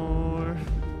anymore.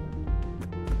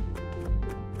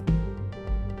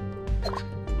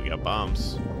 We got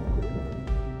bombs.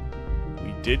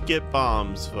 We did get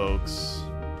bombs, folks.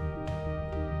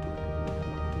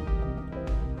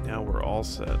 Now we're all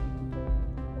set.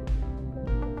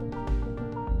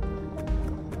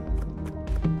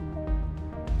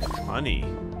 Honey.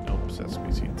 Nope,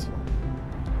 sesame seeds.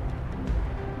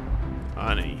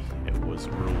 Honey. It was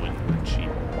ruined for cheap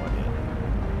money.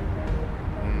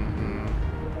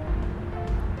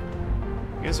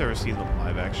 You guys ever seen the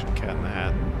live action Cat in the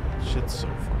Hat? Shit's so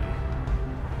funny.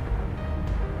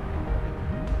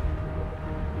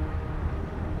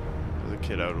 As a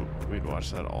kid, we'd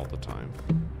watch that all the time.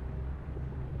 The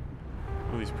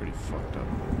movie's pretty fucked up.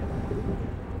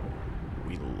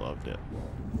 We loved it.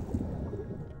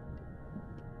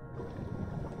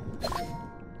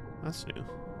 That's new.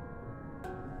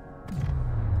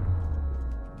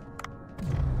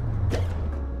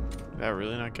 Did I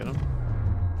really not get them?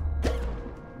 How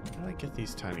did I get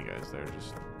these tiny guys? They're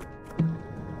just in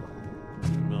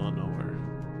the middle of nowhere.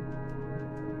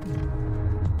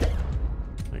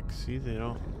 Like, see, they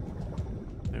don't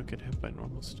get hit by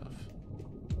normal stuff.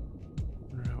 I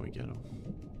wonder how we get them.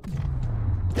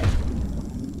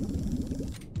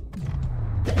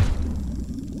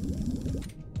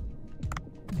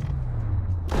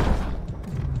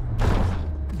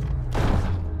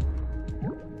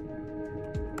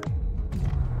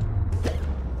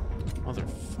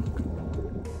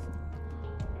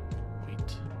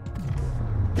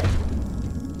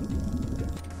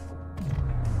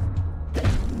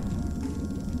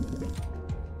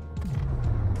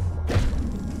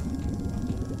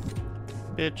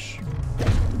 Bitch,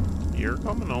 you're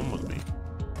coming home with me.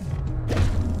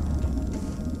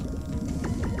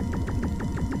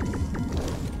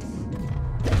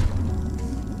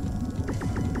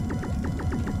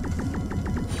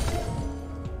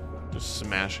 Just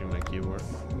smashing my keyboard.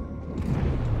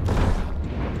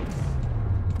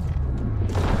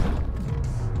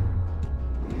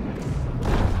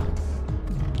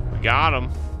 We got him.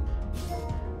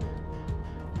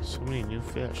 So many new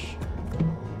fish.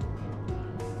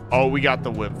 Oh, we got the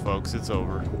whip, folks. It's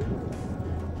over.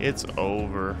 It's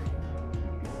over.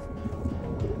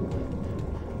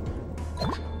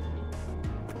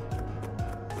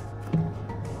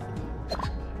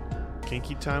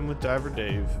 Kinky time with Diver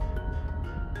Dave.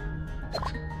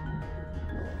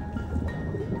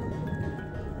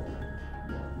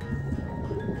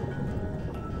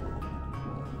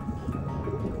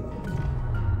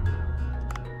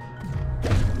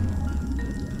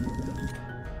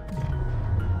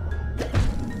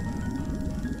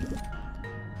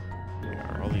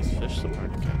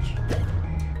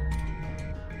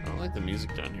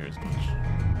 Down here as much.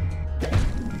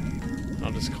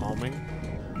 Not as calming.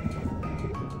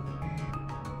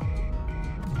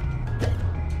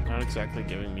 Not exactly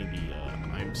giving me the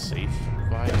I'm safe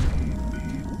vibe.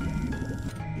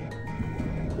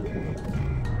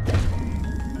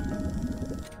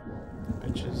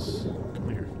 Bitches, come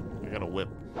here. I got a whip.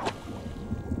 I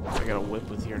got a whip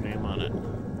with your name on it.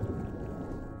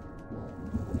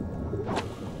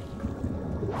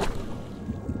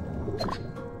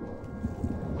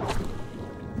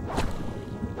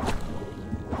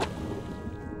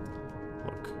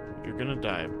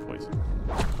 Die of poison.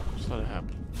 Just let it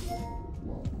happen.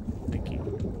 Thank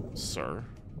you, sir.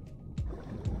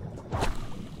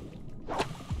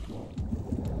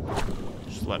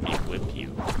 Just let me whip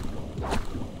you.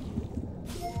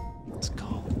 Let's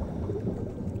go.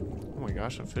 Oh my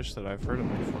gosh, a fish that I've heard of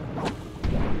before.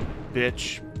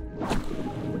 Bitch.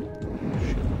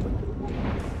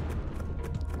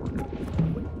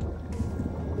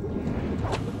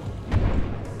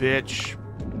 Bitch.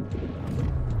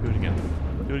 Do it again.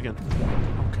 Do it again.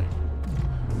 Okay.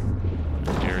 I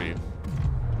dare you.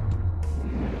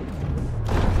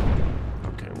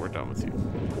 Okay, we're done with you.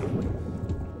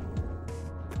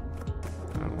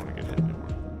 I don't want to get hit anymore.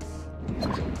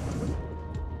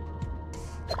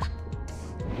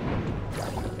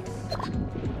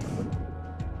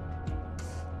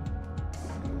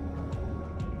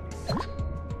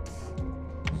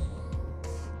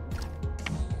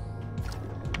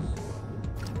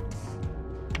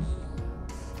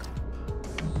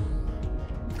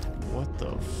 What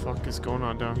the fuck is going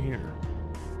on down here?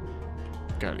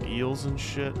 Got eels and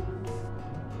shit.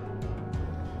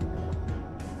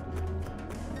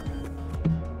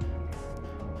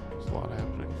 There's a lot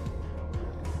happening.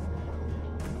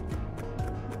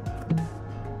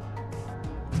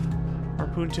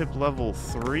 Harpoon tip level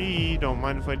 3. Don't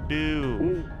mind if I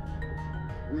do.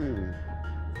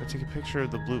 I take a picture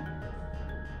of the blue.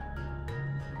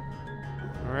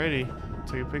 Alrighty,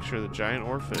 take a picture of the giant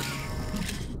oarfish.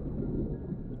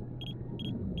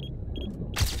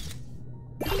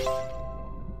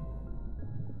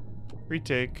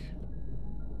 Retake.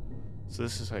 So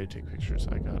this is how you take pictures.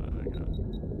 I got it.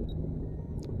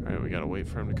 Alright, we gotta wait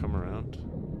for him to come around.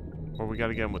 Or we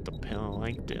gotta get him with the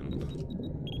plankton.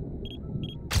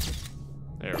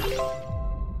 There we go.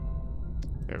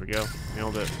 There we go.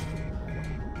 Nailed it.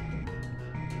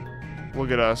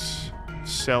 Look at us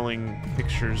selling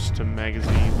pictures to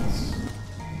magazines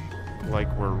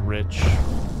like we're rich.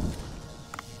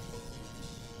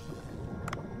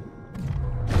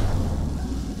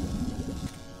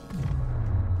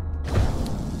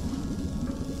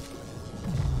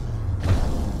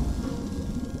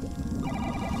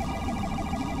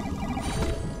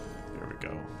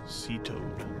 Sea toad.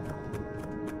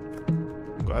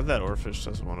 I'm glad that oarfish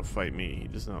doesn't want to fight me. He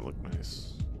does not look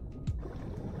nice.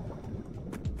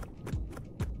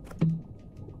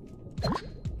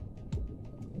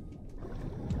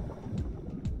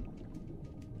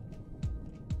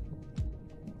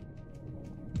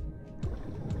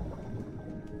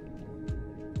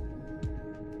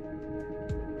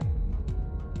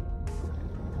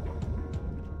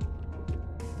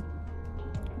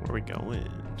 Where are we going?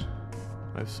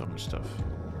 I have so much stuff.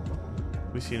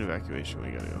 We see an evacuation,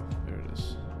 we gotta go. There it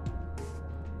is.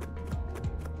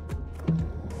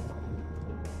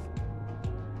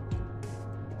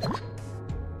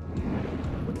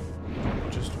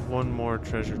 Just one more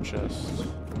treasure chest.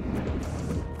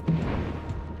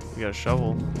 We got a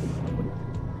shovel.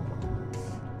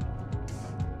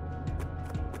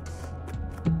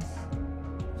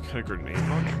 Got a grenade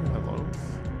launcher? Hello.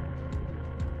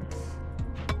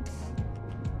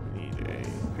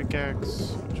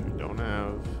 Pickaxe, which we don't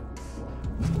have.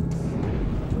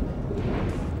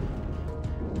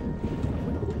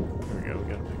 Here we go, we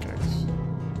got a pickaxe.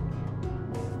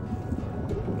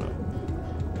 Hold up.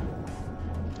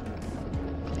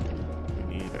 We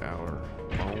need our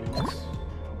bones.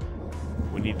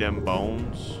 We need them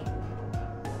bones.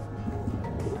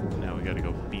 Now we gotta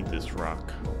go beat this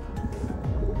rock.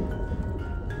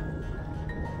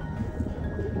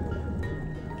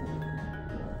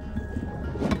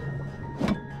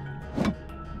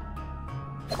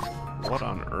 What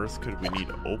on earth could we need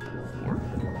opal for?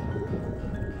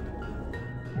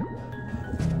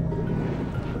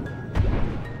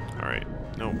 Alright.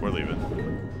 No, we're leaving.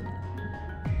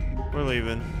 We're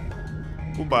leaving.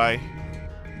 Goodbye.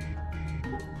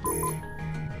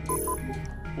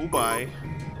 Goodbye.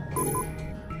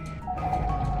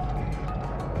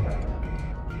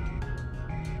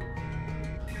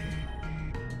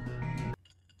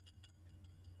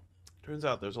 Turns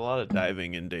out there's a lot of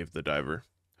diving in Dave the Diver.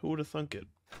 Who would have thunk it?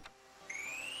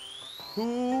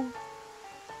 Who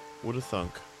would have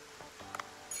thunk?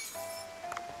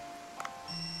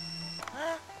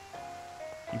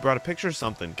 You brought a picture of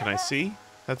something. Can I see?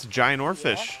 That's a giant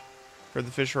oarfish. Heard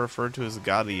the fish are referred to as the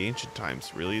god of the ancient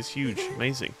times. Really is huge.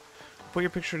 Amazing. Put your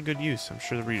picture to good use. I'm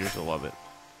sure the readers will love it.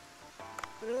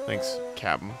 Thanks,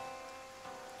 Captain.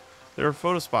 There are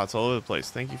photo spots all over the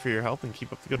place. Thank you for your help and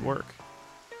keep up the good work.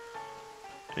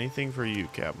 Anything for you,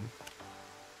 Captain.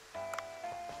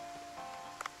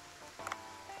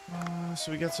 So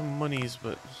we got some monies,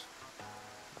 but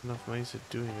enough monies to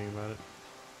do anything about it.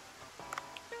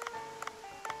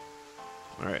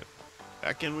 Alright,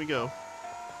 back in we go.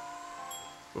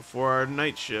 Before our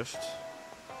night shift.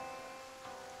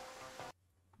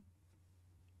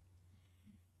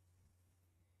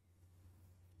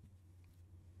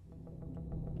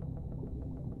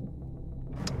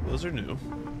 Those are new.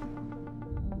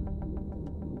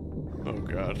 Oh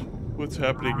god. What's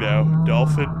happening now?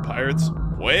 Dolphin, pirates,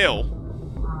 whale!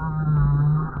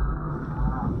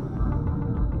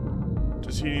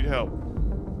 Does he need help?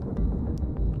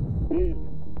 Oh,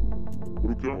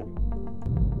 where'd it go?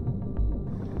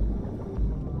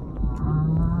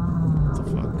 What the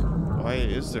fuck? Why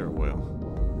is there a whale?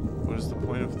 What is the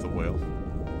point of the whale?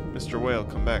 Mr. Whale,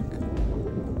 come back.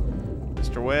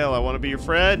 Mr. Whale, I want to be your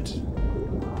friend!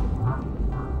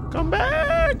 Come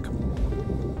back!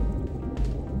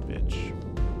 Bitch.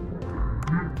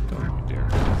 Don't you dare.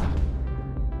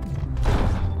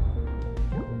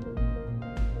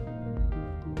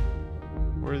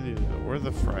 Where are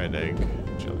the fried egg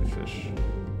jellyfish? I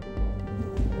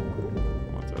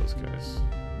want those guys.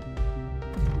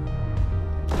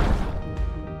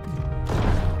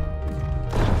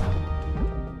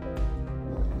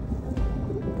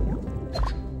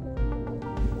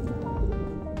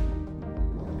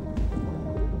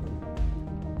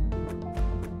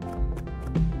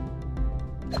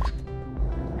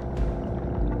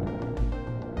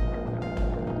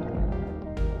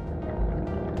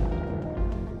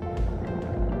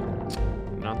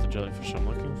 jellyfish I'm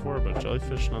looking for, but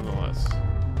jellyfish nonetheless.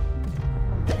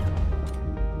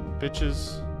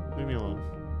 Bitches, leave me alone.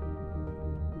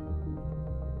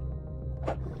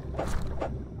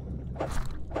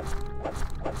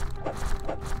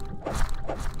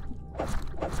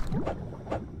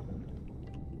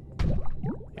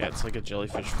 Yeah, it's like a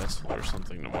jellyfish festival or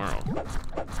something tomorrow.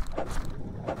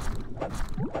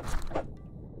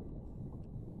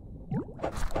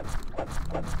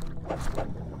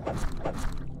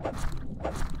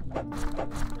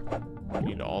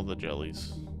 Need all the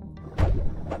jellies.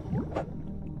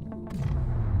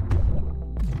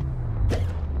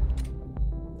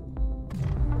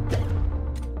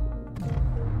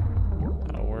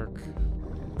 That'll work.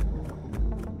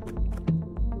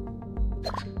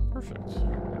 Perfect.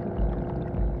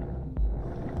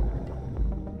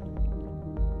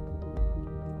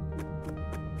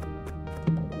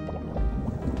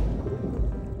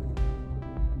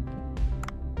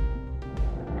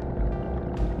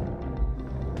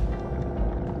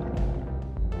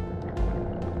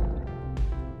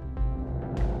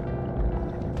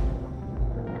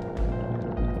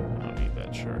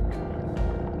 Shark.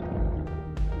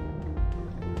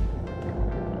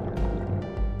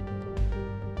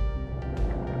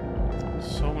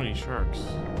 So many sharks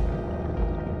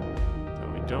that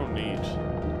we don't need.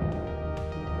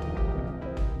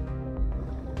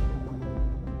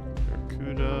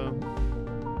 Barracuda.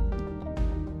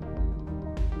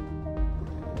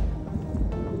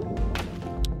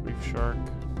 Reef shark.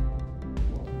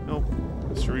 Nope.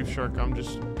 Mr. Reef Shark, I'm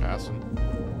just passing.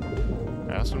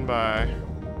 Passing by.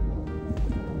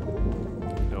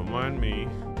 Don't mind me.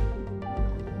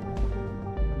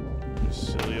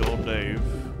 Silly old Dave.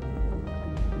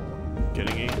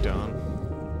 Getting ink done.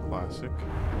 Classic.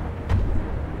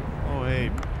 Oh,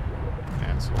 hey.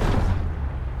 Asshole.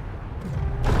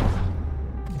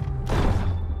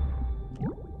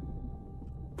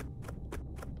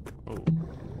 Oh.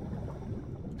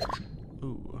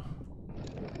 Ooh.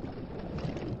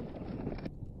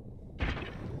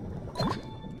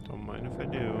 Don't mind if I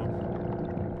do.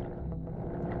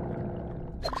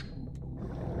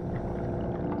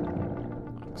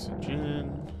 Oxygen.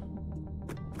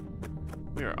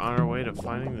 We are on our way to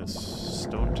finding this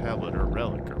stone tablet or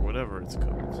relic or whatever it's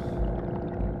called.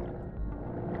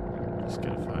 Just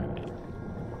gotta find it.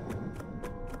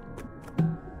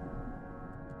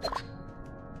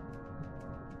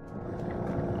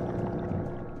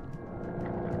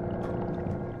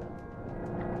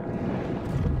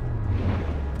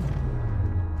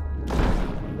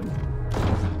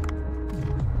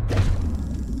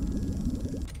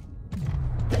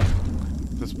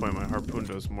 At this point, my harpoon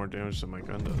does more damage than my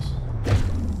gun does.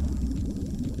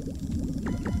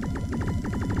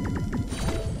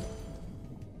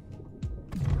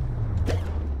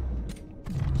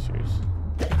 Serious?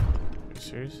 Are you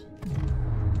serious?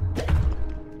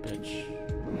 Bitch.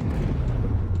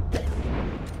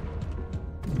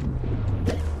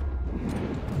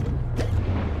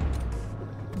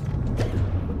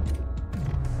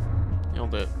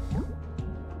 Nailed it.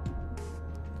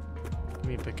 Give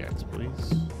me a pickaxe,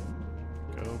 please.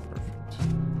 Go, perfect.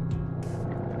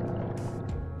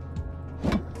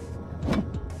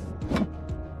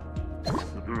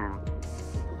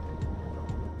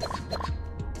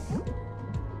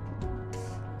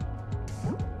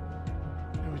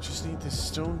 And we just need this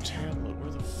stone tablet.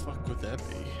 Where the fuck would that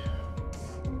be?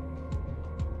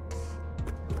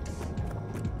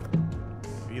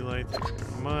 V-Light, thank you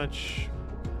very much.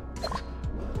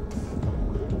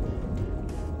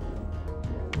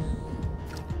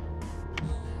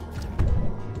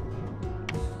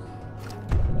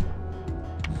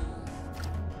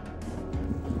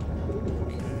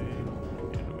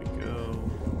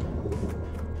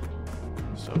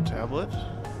 Tablet?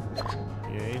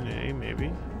 Yay, nay,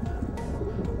 maybe.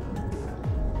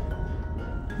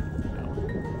 No.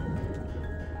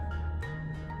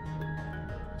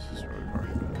 This is where we've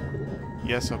already been.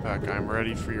 Yes, Alpaca, I'm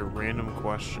ready for your random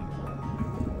question.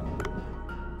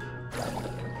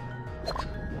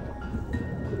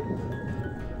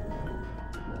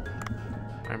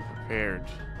 I'm prepared.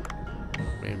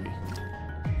 Maybe.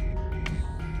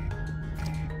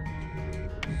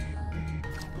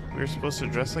 We were supposed to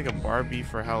dress like a Barbie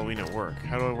for Halloween at work.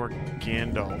 How do I work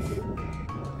Gandalf?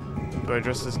 Do I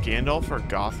dress as Gandalf or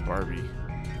Goth Barbie?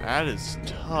 That is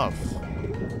tough.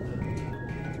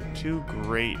 Two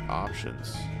great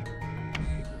options.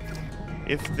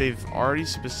 If they've already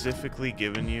specifically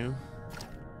given you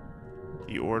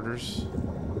the orders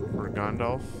for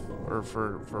Gandalf or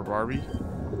for Barbie,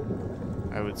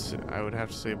 I would have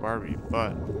to say Barbie.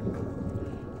 But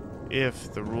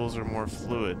if the rules are more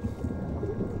fluid,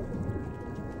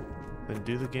 Then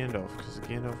do the Gandalf, because the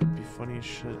Gandalf would be funny as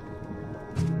shit.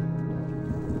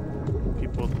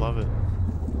 People would love it.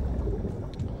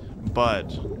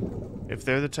 But if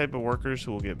they're the type of workers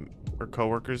who will get, or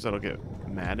co-workers that'll get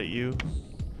mad at you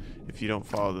if you don't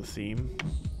follow the theme,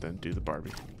 then do the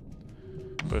Barbie.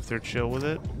 But if they're chill with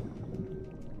it,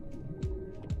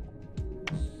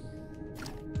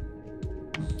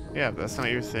 yeah, if that's not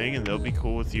your thing and they'll be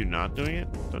cool with you not doing it,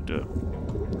 don't do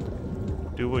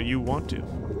it. Do what you want to.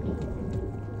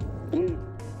 Hey,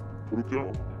 where'd it go?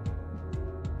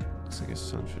 Looks like a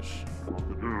sunfish. Lock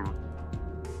it down.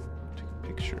 Take a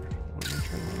picture. What am I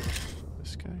trying to do?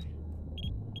 This guy?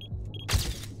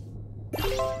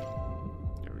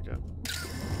 There we go.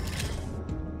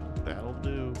 That'll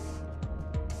do.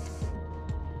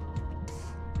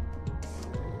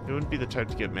 You wouldn't be the type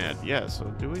to get mad. Yeah, so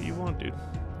do what you want, dude.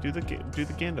 Do the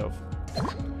Gandalf.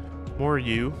 More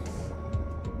you.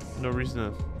 No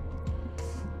reason to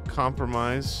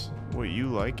compromise what you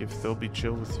like if they'll be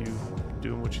chill with you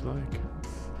doing what you like.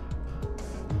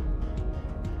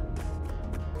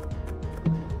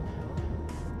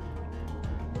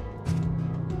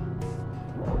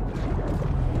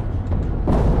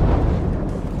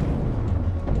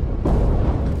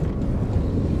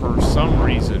 For some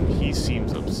reason, he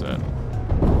seems upset.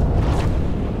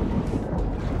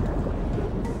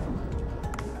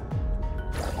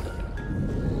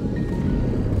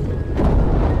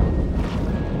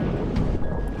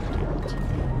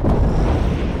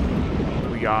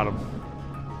 Got him.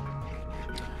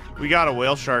 We got a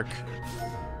whale shark.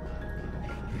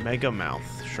 Mega mouth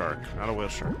shark, not a whale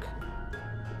shark.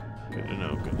 Good to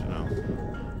know, good to know.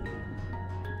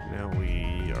 Now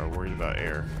we are worried about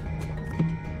air.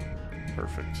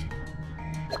 Perfect.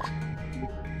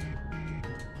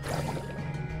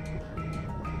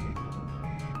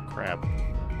 Crab.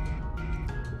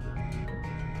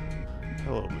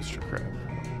 Hello, Mr. Crab.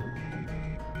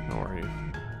 How are you?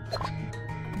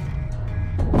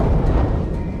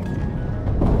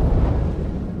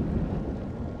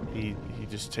 He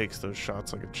just takes those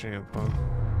shots like a champ, huh?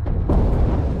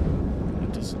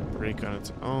 It doesn't break on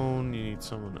its own. You need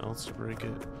someone else to break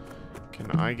it.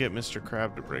 Can I get Mr.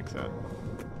 Crab to break that?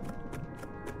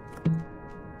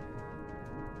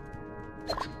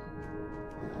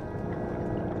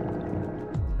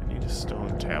 I need a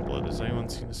stone tablet. Has anyone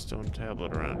seen a stone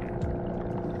tablet around here?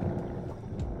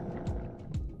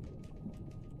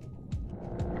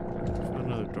 Found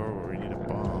another door where we need a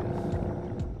bomb.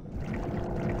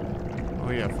 Oh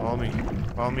yeah, follow me.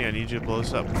 Follow me, I need you to blow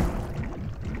this up.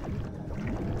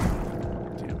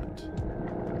 Damn it.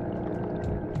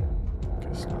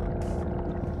 Guess not.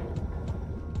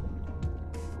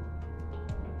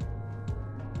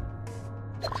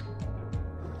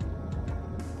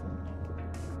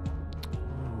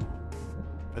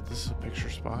 Bet this is a picture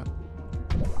spot.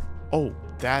 Oh,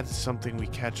 that's something we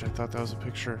catch. I thought that was a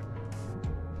picture.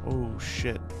 Oh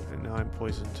shit, and now I'm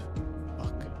poisoned.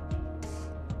 Fuck.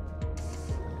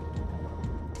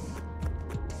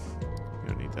 We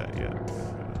don't need that yet. We're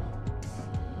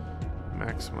gonna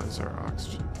maximize our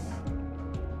oxygen.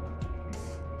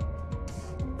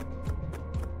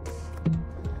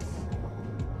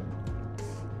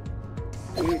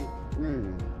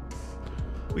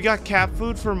 We got cat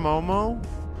food for Momo?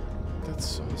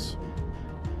 That's awesome.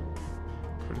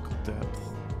 Critical depth.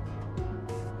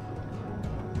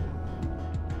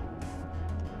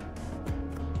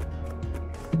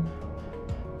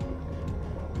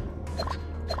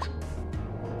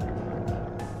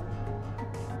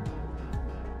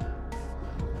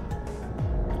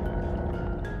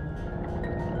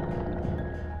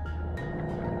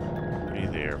 We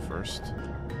need the air first.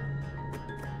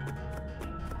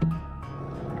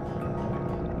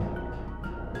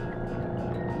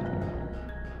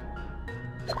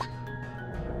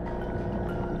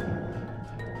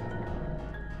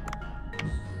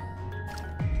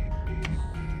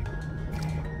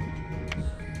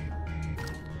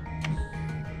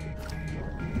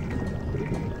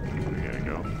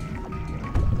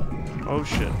 Oh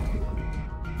shit.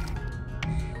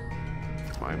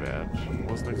 My bad.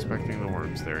 Wasn't expecting the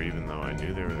worms there, even though I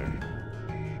knew they were there.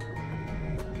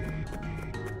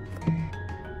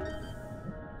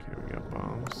 Okay, we got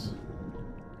bombs.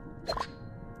 I've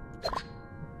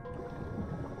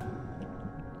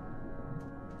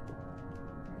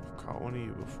caught one of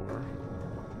you before.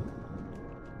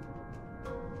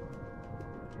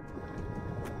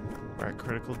 We're at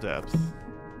critical depth.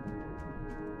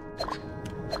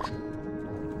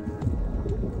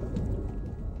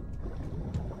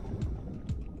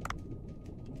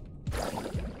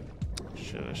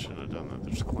 Shit, I shouldn't have done that.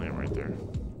 There's a clam right there.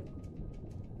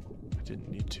 I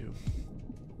didn't need to.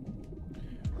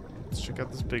 Let's check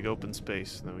out this big open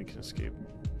space, and then we can escape.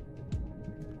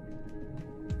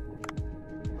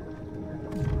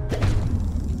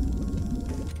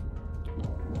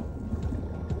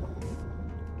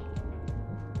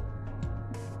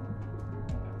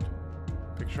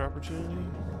 Picture opportunity?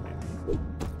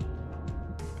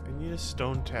 I need a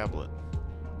stone tablet.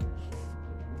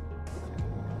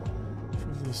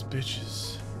 From those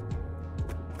bitches.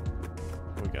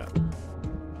 What we got?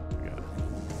 We got.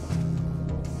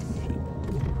 Shit.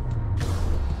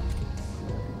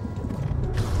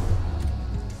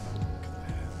 Look at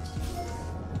that.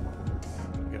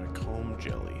 We got a comb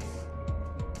jelly.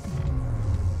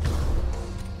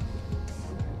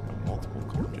 Got multiple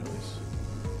comb jellies.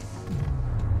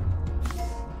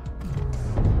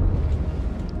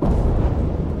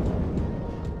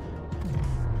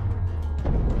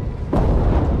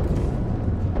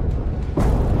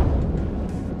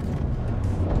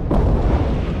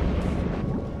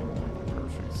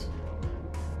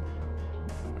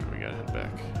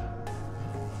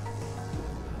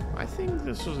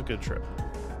 This was a good trip.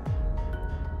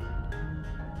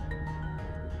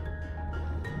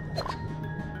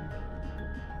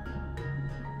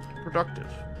 Productive.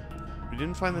 We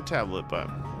didn't find the tablet, but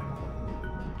I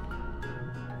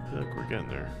feel like we're getting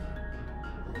there.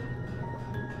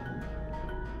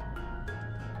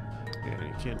 Yeah,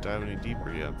 you can't dive any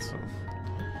deeper yet, so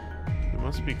we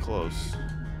must be close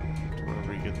to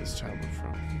wherever you get this tablet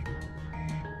from.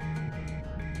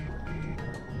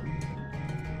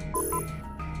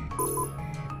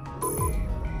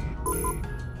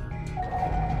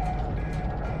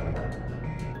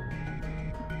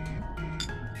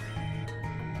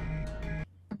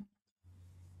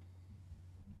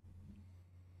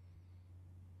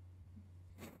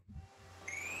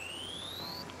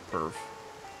 Perf.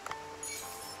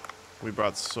 We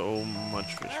brought so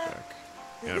much fish back.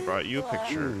 And I brought you a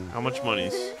picture. How much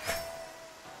money's?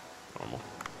 Normal.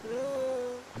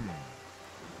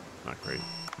 Not great.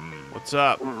 What's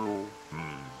up?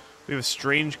 We have a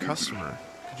strange customer.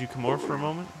 Could you come over for a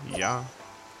moment? Yeah.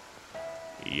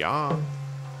 Yeah.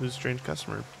 Who's a strange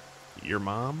customer? Your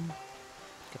mom?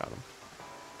 Got him.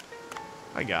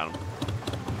 I got him.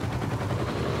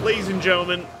 Ladies and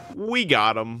gentlemen, we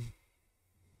got him.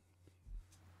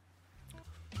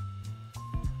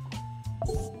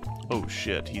 Oh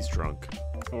shit, he's drunk.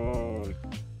 Who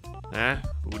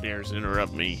dares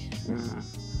interrupt me?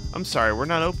 I'm sorry, we're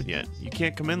not open yet. You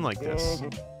can't come in like this.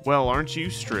 Well, aren't you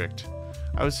strict?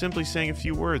 I was simply saying a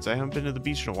few words. I haven't been to the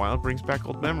beach in a while. It brings back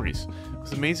old memories. I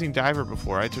was an amazing diver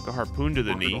before. I took a harpoon to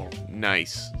the knee.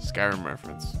 Nice. Skyrim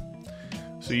reference.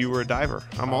 So you were a diver.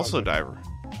 I'm also a diver.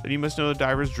 Then you must know the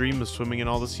diver's dream of swimming in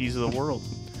all the seas of the world.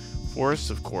 Forests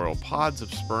of coral, pods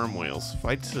of sperm whales,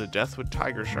 fights to the death with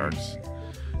tiger sharks.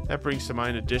 That brings to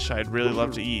mind a dish I'd really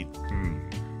love to eat.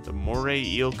 The moray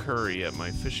eel curry at my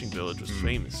fishing village was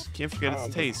famous. Can't forget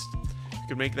its taste. If you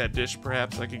could make that dish,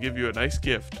 perhaps I could give you a nice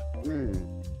gift.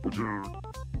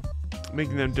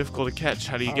 Making them difficult to catch.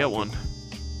 How do you get one?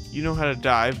 You know how to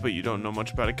dive, but you don't know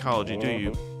much about ecology, do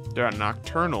you? They're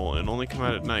nocturnal and only come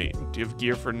out at night. Do you have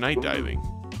gear for night diving?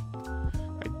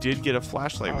 I did get a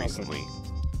flashlight recently.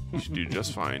 You should do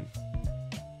just fine.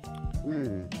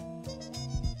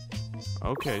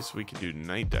 Okay, so we can do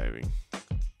night diving.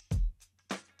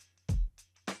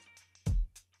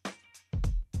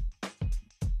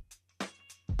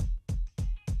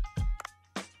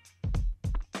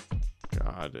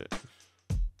 Got it.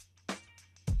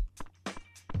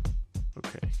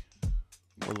 Okay.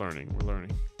 We're learning, we're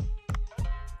learning.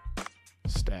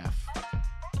 Staff.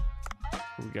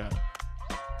 What we got?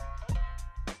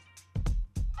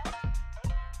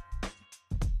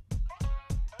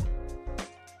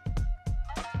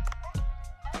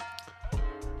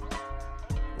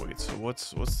 Wait, so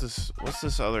what's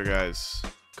this other guy's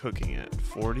cooking at?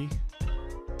 40?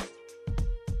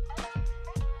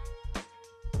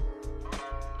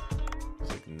 It's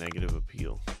like negative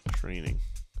appeal. Training.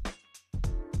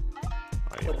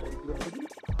 I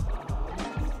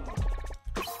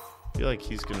feel like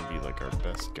he's gonna be like our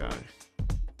best guy.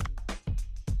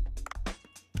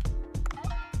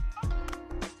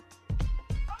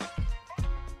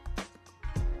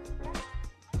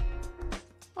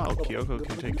 Oh, Kyoko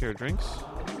can take care of drinks.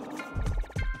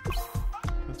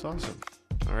 That's awesome.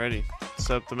 Alrighty,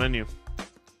 set up the menu.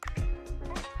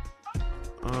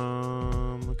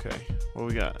 Okay, what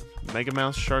we got? Mega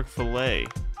Mouse Shark Fillet.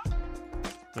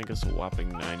 Make us a whopping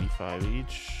 95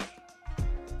 each.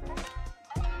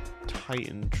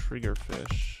 Titan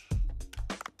Triggerfish.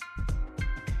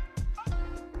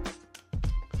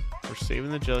 We're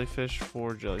saving the jellyfish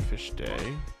for Jellyfish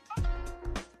Day.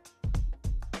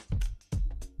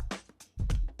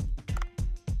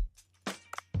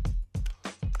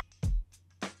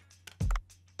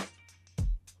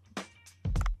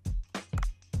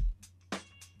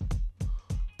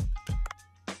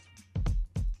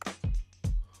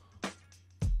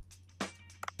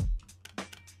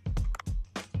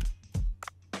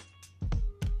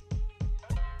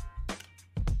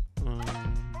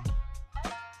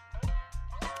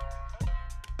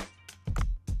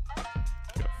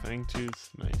 Fangtooth,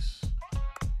 nice.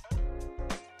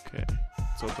 Okay,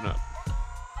 let's open up.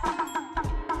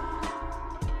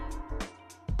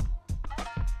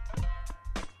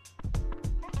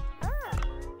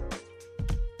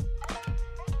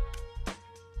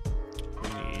 We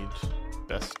need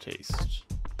best taste.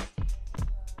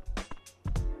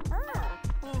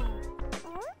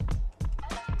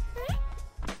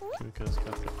 Kimiko's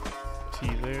got the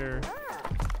tea there.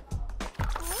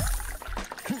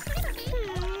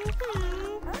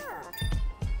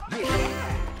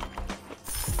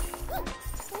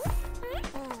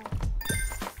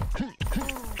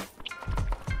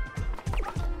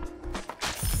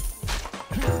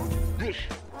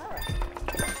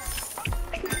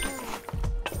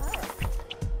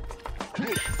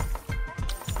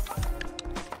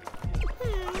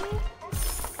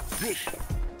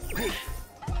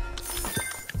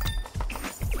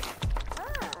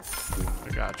 I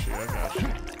got you, I got you.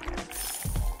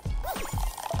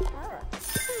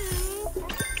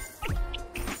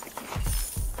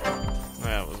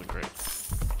 That wasn't great.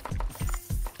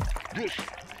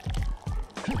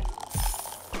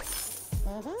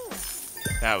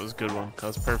 That was a good one. That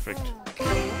was perfect.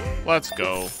 Let's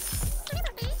go.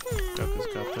 Goku's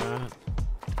got that.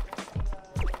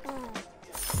 Oh,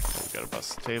 we gotta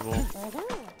bust the table.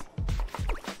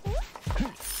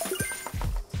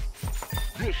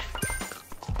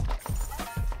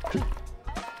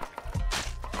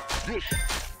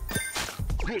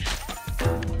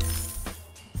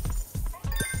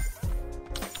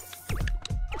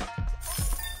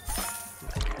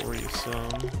 Pour you some.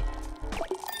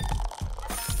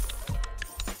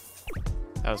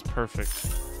 That was perfect.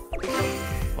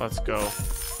 Let's go.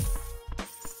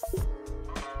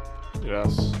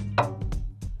 Yes.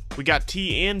 We got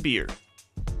tea and beer.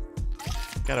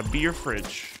 Got a beer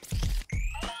fridge.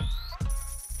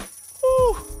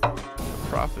 Woo!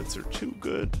 Profits are too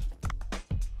good.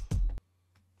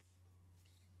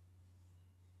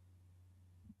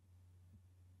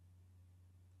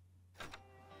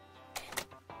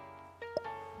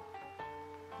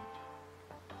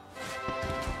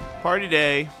 Party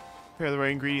day. Prepare the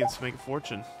right ingredients to make a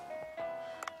fortune.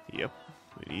 Yep.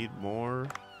 We need more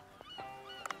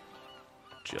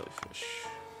jellyfish.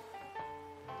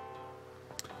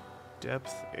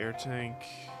 Depth, air tank.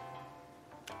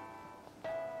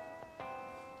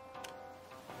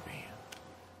 Man.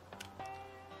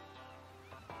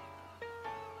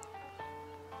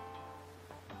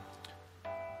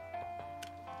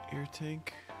 Air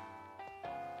tank.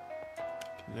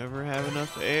 Can never have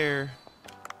enough air.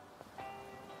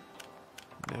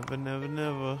 Never, never,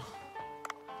 never.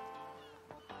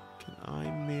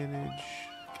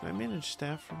 Can I manage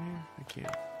staff from here? I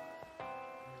can't.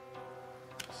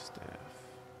 Staff.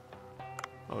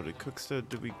 Oh, did Cooksta,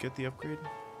 did we get the upgrade? Are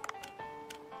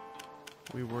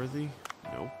we worthy?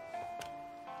 Nope.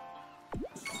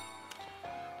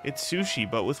 It's sushi,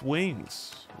 but with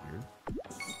wings. Weird.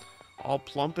 All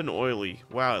plump and oily.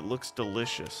 Wow, it looks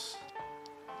delicious.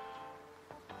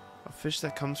 A fish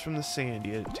that comes from the sand,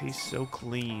 yet it tastes so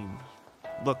clean.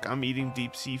 Look, I'm eating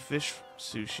deep sea fish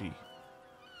sushi.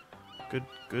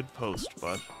 Good post,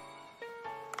 bud.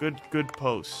 Good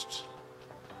post.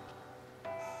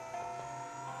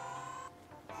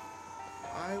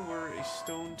 I were a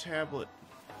stone tablet.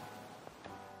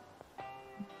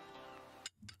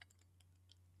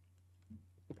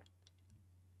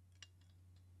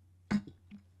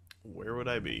 Where would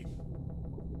I be?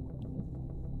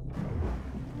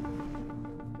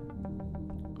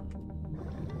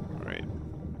 Alright.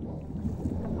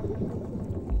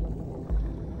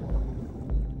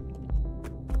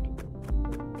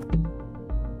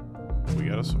 We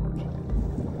got a sword.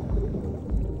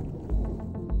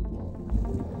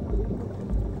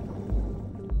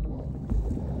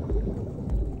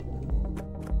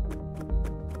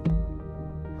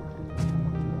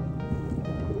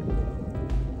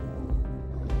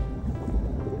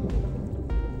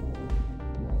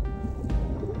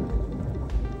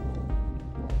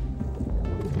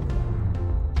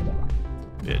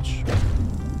 Bitch.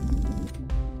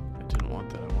 I didn't want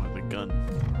that. I wanted the gun.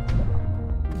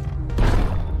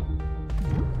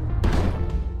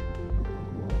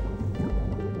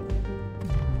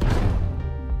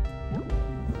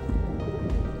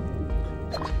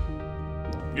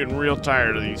 Getting real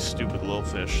tired of these stupid little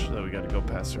fish that we gotta go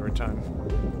past every time.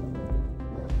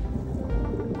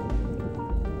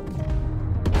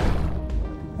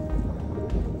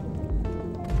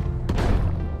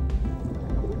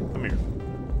 Come here.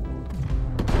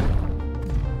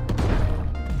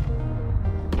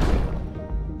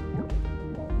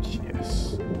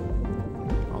 Yes.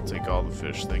 I'll take all the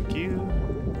fish, thank you.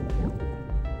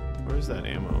 Where's that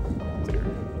ammo? There.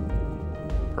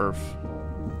 Perf.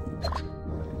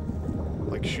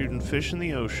 Like shooting fish in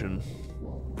the ocean.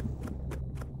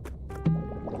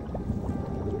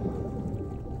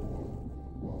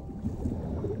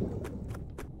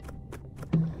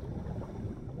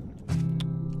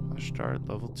 Start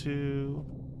level 2.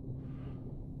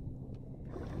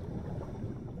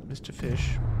 Mr.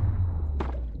 Fish.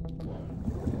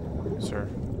 Sir,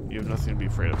 you have nothing to be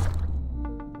afraid of.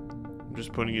 I'm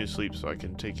just putting you to sleep so I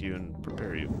can take you and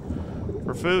prepare you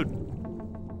for food.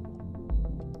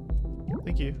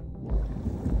 Thank you.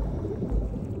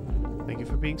 Thank you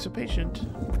for being so patient.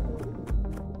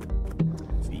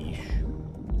 Fish.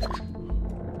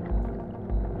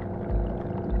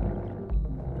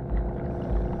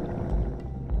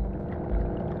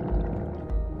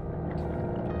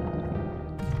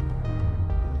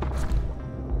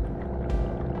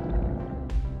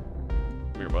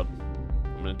 Come here, bud.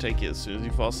 I'm gonna take you as soon as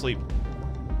you fall asleep.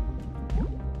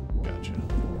 Gotcha.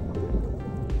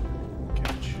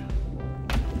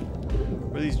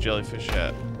 Where are these jellyfish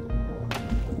at?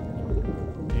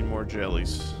 Need more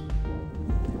jellies.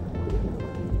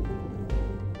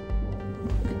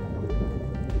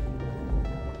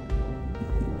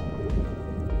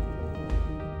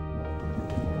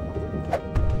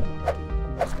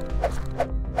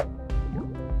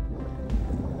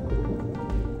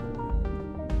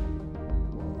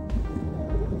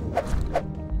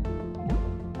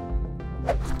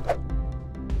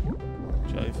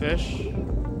 Jellyfish?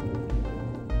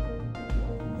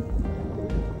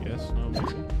 Yes, no,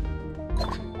 maybe.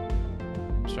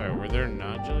 Sorry, were there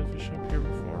not jellyfish up here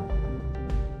before?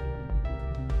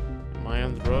 Am I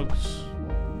on the drugs?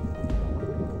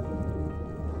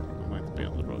 I might be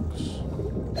on the drugs.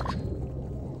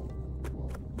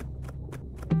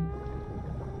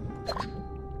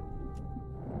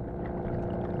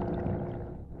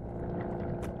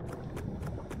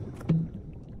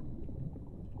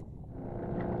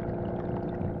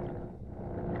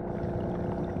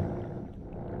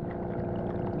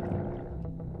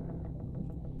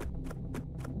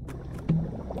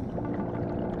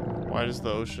 Why does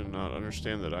the ocean not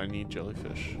understand that I need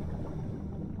jellyfish?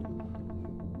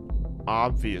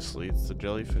 Obviously, it's the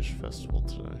Jellyfish Festival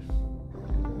today.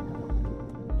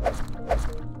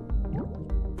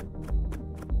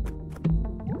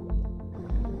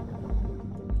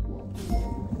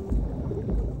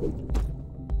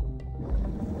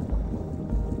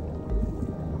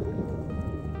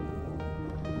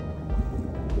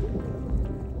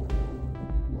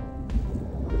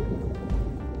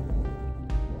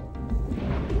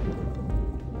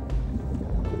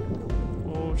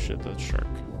 Shit, that's shark.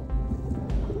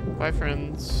 Bye,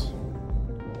 friends.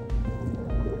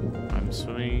 I'm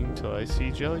swimming till I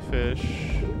see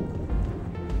jellyfish.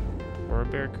 Or a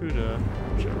barracuda,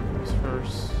 whichever comes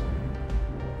first.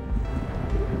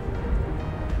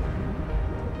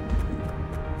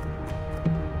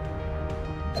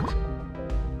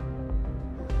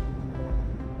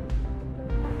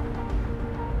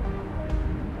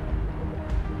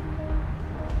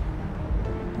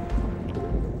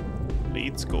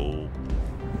 Let's go.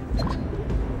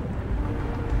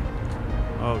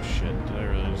 Oh shit, did I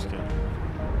really just get...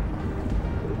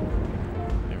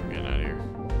 Yeah, we're getting out of here.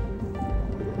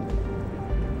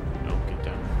 No, get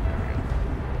down. There we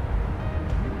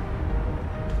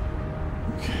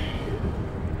go. Okay.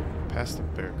 Past the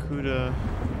barracuda.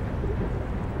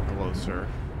 Hello, sir.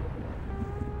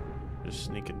 Just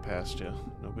sneaking past you.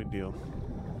 No big deal.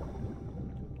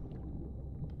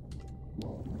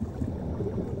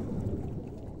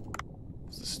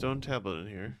 There's a stone tablet in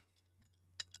here.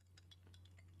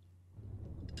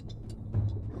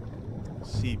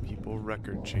 Sea people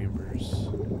record chambers.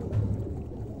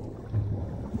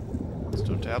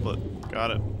 Stone tablet.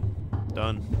 Got it.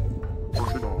 Done.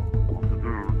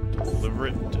 Deliver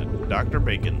it to Dr.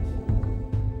 Bacon.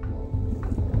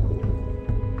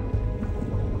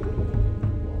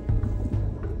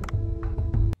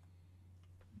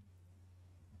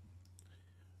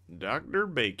 Dr.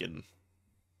 Bacon.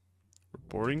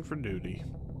 Reporting for duty.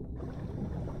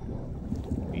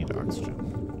 Need oxygen.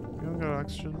 You don't got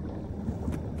oxygen?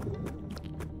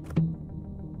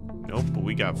 Nope, but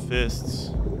we got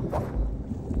fists.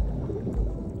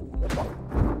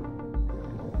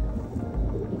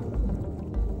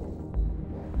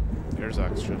 There's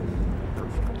oxygen.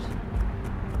 Perfect.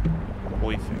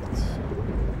 Perfect.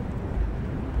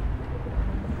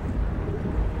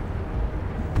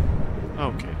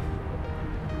 Okay.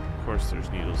 Of course there's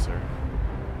needles there.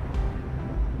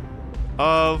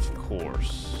 Of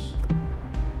course.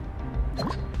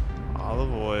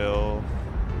 Olive oil.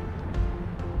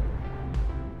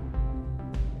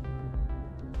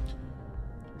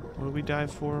 What do we dive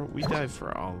for? We dive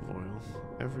for olive oil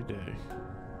every day.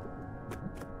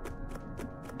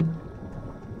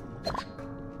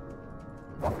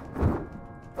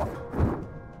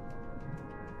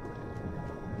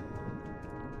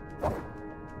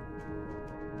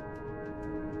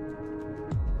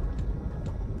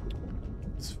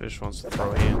 This fish wants to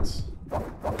throw hands.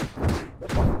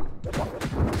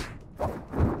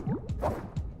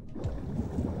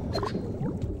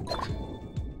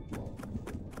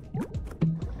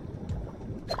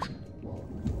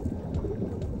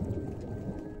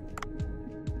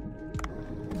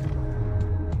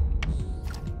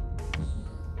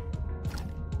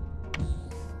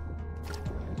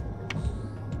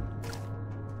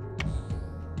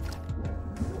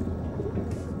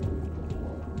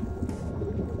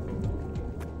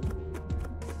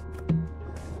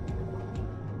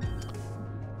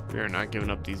 We are not giving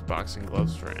up these boxing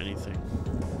gloves for anything.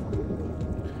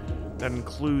 That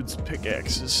includes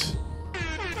pickaxes.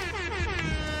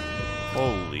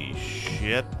 Holy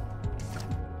shit.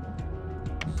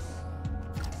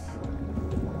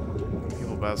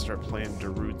 People about to start playing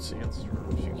Darude Sandstorm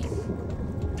if you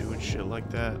keep doing shit like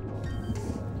that.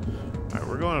 Alright,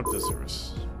 we're going up this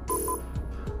service.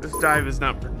 This dive is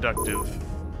not productive.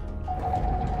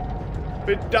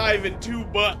 Been diving too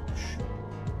much.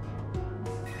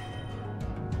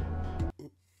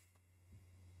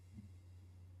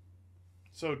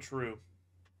 So true.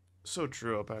 So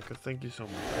true, Alpaca. Thank you so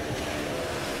much.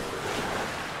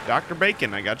 Dr.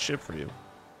 Bacon, I got shit for you.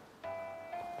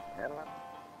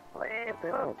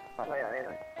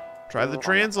 Try the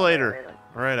translator.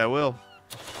 Alright, I will.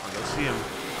 I'll go see him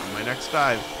on my next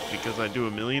dive because I do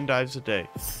 1,000,000 dives a day.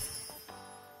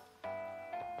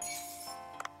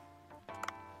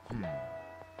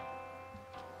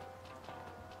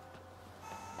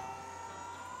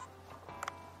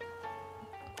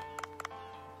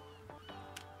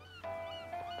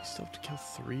 You still have to kill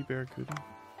 3 barracuda?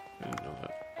 I didn't know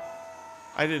that.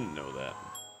 I didn't know that.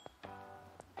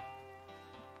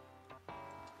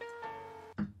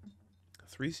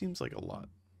 3 seems like a lot.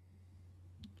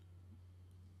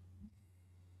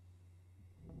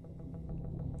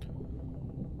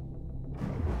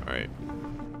 Alright.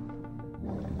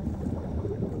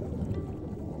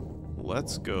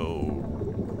 Let's go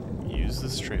use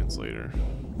this translator.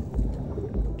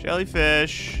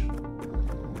 Jellyfish!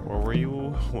 Where were you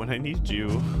when I needed you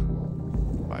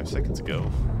 5 seconds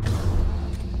ago?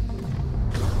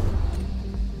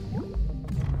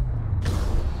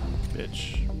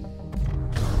 Bitch.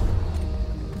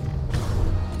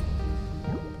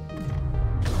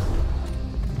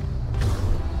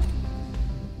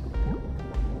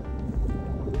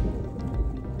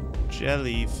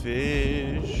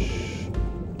 Jellyfish.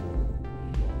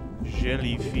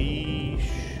 Jellyfish.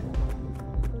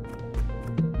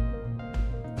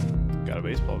 Got a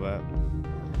baseball bat.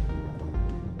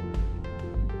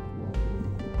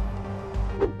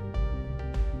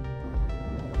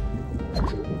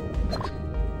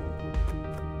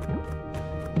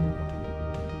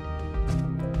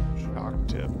 Shock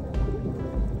tip.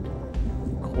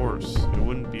 Of course, it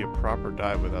wouldn't be a proper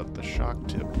dive without the shock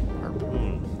tip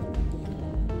harpoon.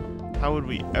 How would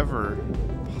we ever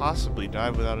possibly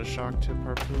dive without a shock tip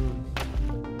harpoon?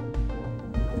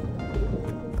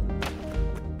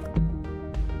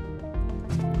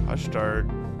 Hush start.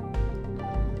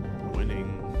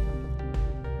 Winning.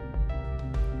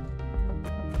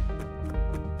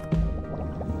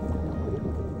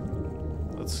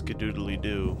 Let's skadoodly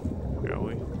do, shall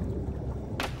we?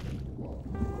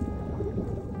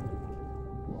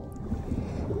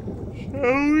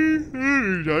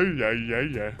 Shall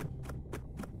we? Yeah.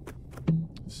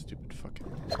 Stupid fucking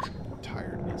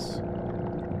tiredness.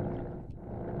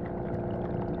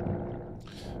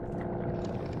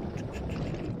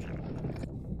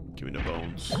 Give me the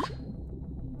bones.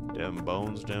 Them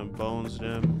bones, them bones,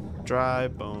 them dry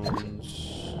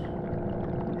bones.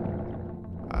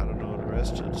 I don't know the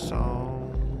rest of the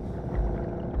song.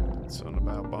 It's something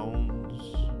about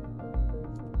bones.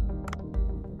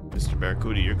 Mr.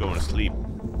 Barracuda, you're going to sleep.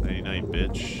 Nighty night,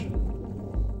 bitch.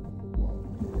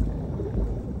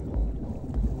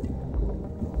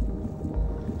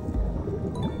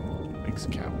 Thanks,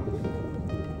 Captain.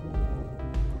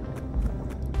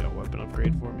 Got a weapon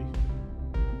upgrade for me?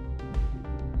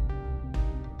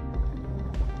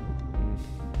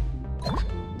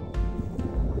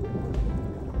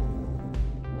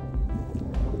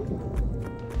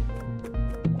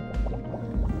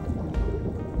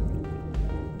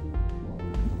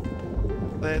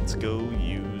 Let's go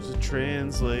use a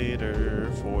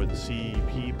translator for the sea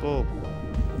people,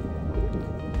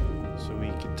 so we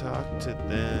can talk talk to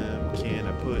them? Can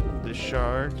I put the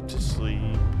shark to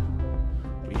sleep?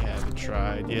 We haven't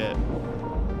tried yet.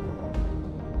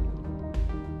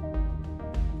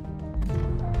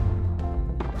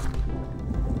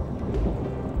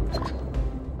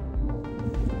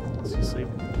 Is he asleep?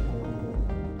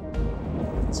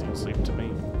 Doesn't seem asleep to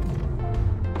me.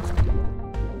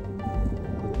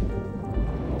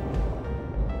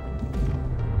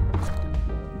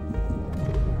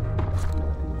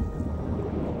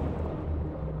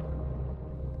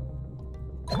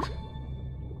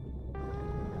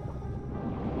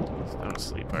 He's not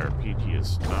asleep. I repeat, he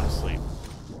is not asleep.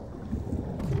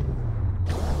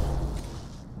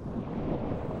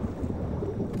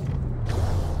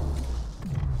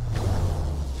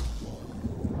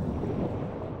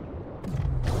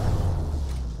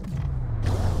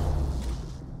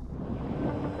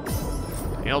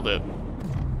 Nailed it.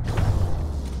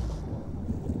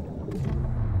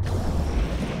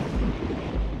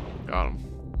 Got him.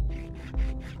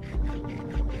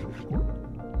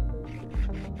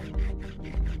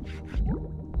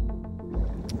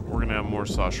 We're gonna have more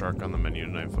saw shark on the menu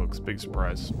tonight, folks. Big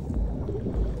surprise.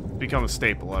 Become a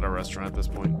staple at our restaurant at this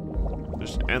point.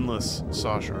 There's endless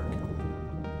saw shark.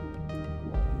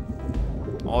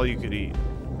 All you could eat.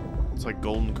 It's like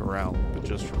Golden Corral, but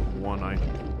just for one item.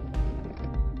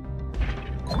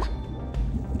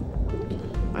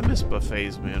 I miss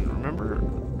buffets, man. Remember,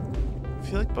 I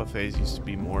feel like buffets used to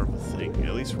be more of a thing,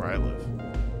 at least where I live.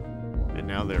 And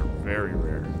now they're very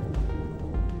rare.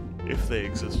 If they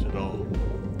exist at all.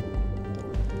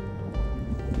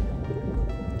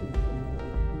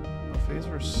 Buffets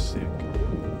were sick.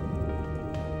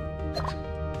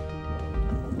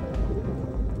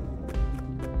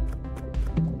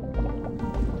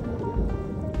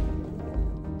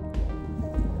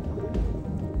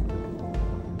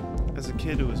 As a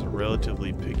kid who was a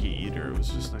relatively picky eater, it was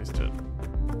just nice to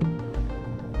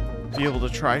be able to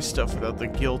try stuff without the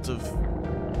guilt of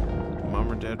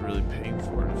mom or dad really paying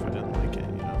for it if I didn't like it,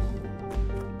 you know?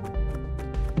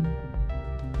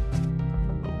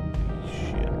 Holy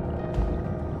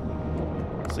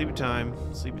shit. Sleepy time.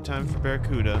 Sleepy time for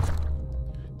Barracuda.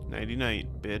 Nighty night,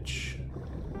 bitch.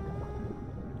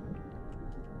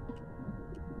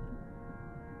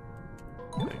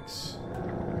 Thanks.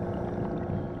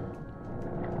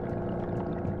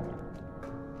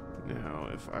 Now,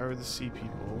 if I were the sea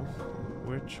people,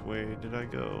 which way did I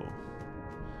go?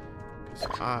 Because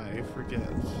I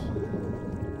forget.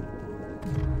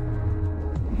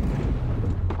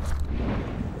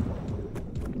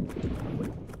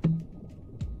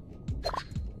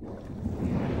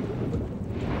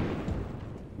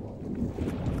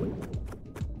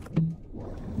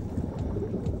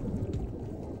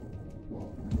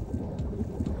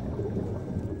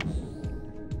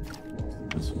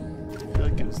 This one. I feel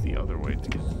like it was the other way to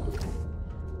get. I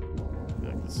feel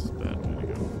like this is a bad way to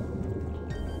go.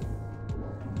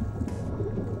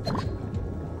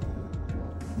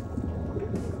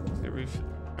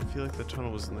 I feel like the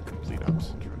tunnel was in the complete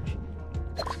opposite direction.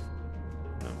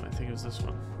 No, I think it was this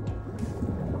one.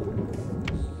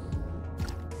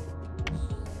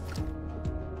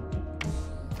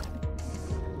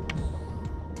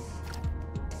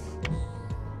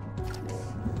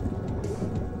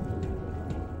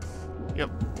 Yep,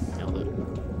 nailed it.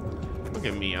 Look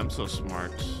at me, I'm so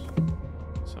smart.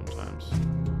 Sometimes.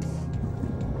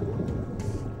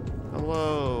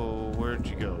 Hello, where'd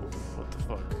you go? What the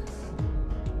fuck?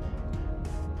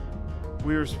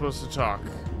 We were supposed to talk.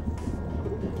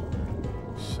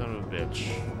 Son of a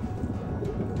bitch.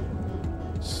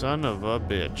 Son of a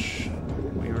bitch.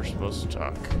 We were supposed to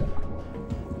talk.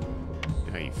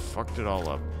 Yeah, you fucked it all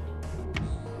up.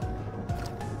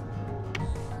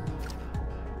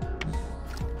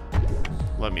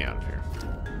 Let me out of here.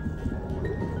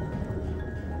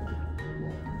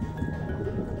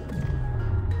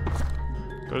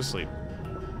 Go to sleep.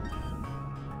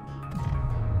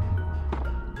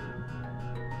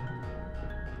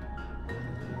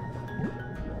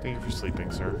 Thank you for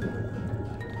sleeping, sir.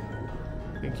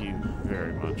 Thank you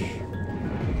very much.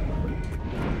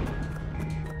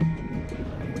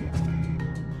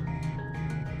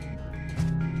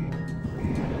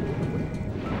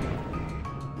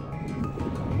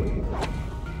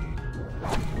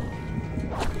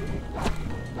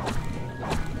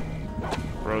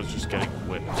 Bro's just getting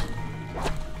whipped.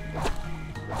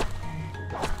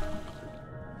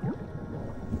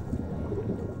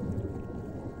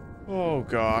 Oh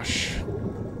gosh.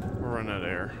 We're running out of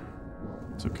air.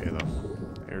 It's okay though.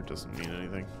 Air doesn't mean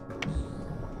anything.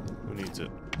 Who needs it?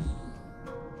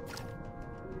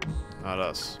 Not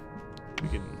us. We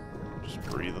can just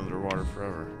breathe underwater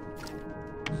forever.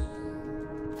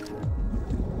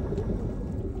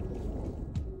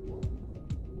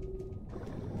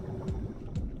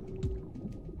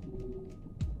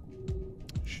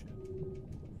 Shit.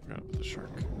 Forgot about the shark.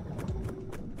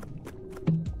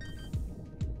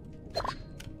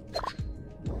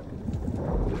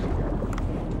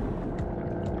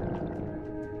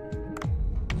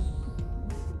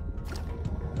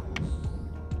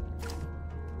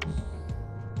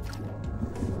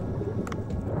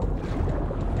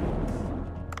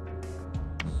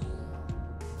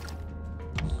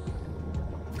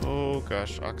 Oh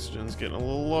gosh, oxygen's getting a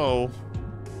little low.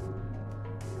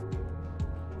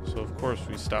 So of course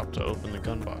we stopped to open the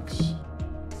gun box.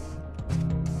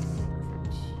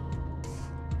 Perfect.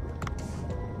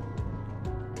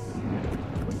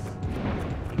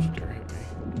 Don't you dare hit me.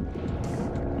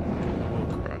 Oh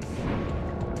crap.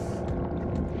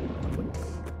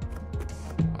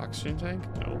 Oxygen tank?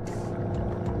 Nope.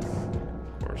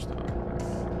 Of course not.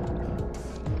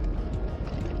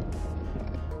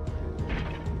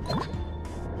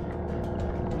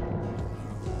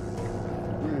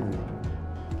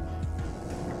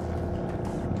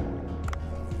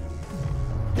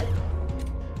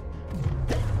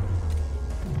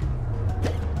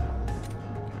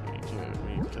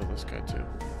 We need to kill this guy too.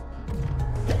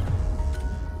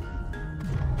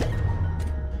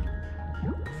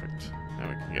 Perfect. Now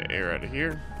we can get air out of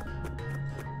here.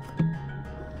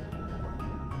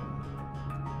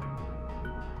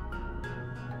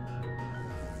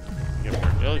 Get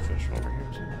more jellyfish over here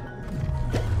too.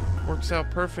 Works out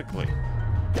perfectly.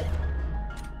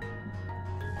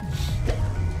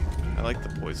 I like the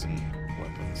poison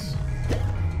weapons.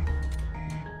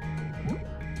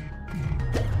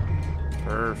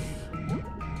 Perf.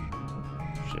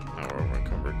 Shit, now we're over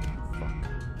encumbered. Fuck.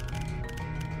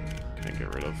 Can't get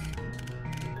rid of.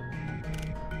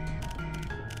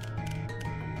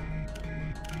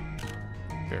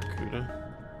 Barracuda.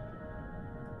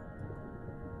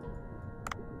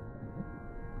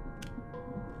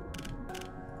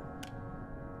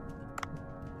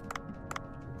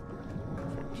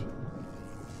 Perfect.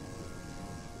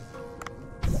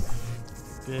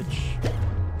 Bitch.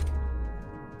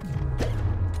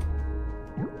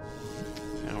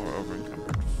 Now we're over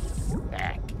encumbered.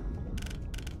 Back.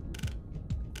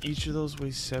 Each of those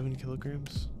weighs 7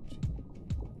 kilograms.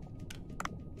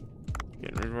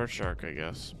 Getting rid of our shark, I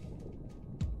guess.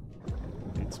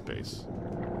 Need space.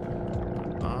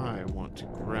 But I want to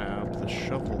grab the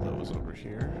shovel that was over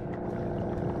here.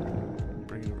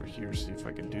 Bring it over here, see if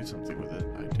I can do something with it.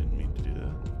 I didn't mean to do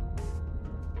that.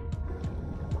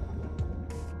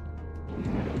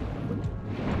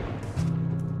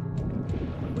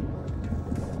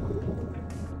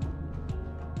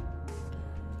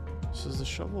 So does the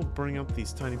shovel bring up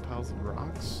these tiny piles of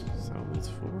rocks? Is that what it's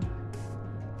for?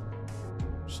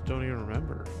 Just don't even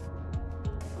remember.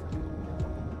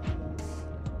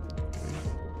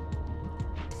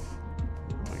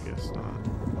 I guess not.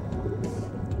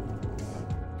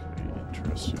 Okay,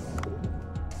 interesting.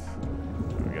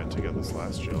 We gotta take out this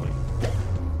last jelly.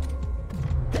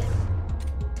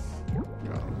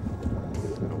 Got him.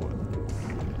 Now what?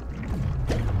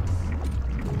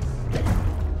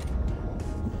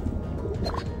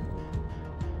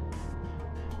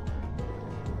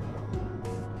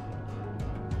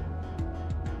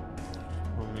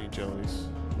 How many jellies?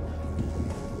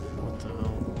 What the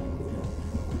hell?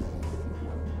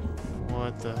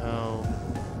 What the hell?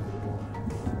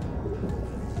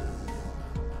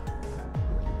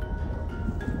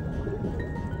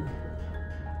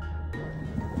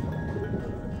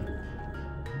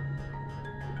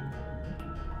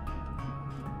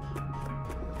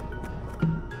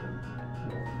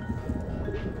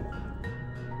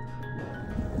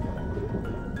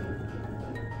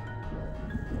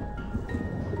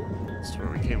 That's where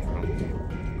we came from.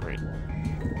 Great.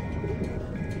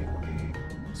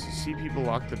 So you see people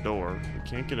lock the door. We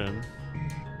can't get in.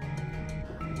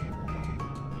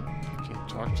 Can't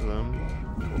talk to them.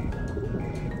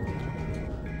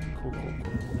 Cool.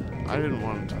 Cool. I didn't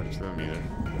want to talk to them either.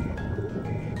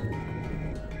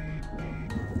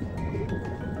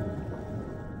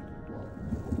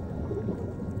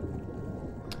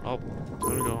 Oh,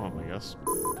 time to go home, I guess.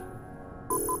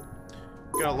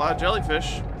 Got a lot of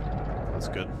jellyfish. That's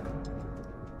good.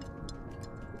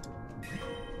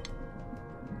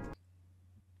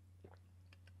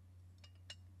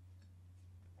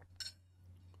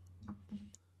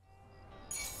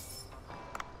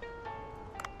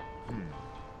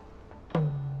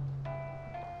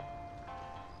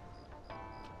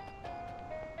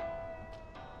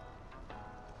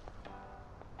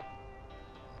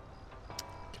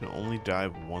 Can only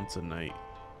dive once a night.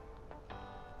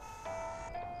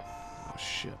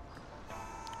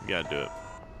 We gotta do it.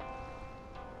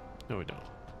 No, we don't.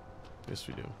 Yes,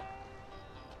 we do.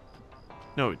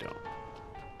 No, we don't.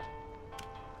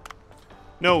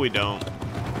 No, we don't.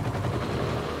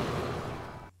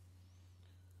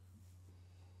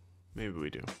 Maybe we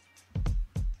do.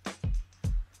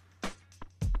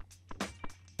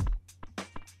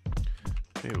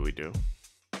 Maybe we do.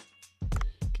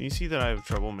 Can you see that I have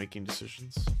trouble making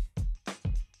decisions?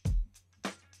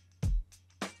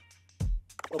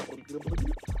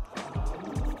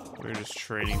 We're just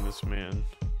training this man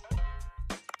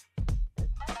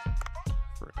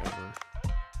forever.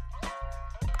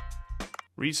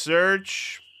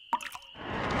 Research.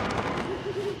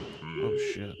 Oh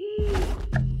shit.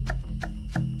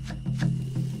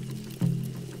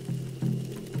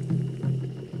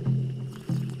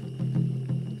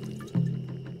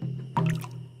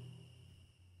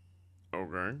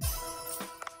 Okay.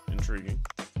 Intriguing.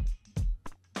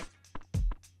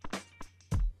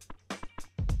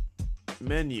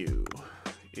 Menu.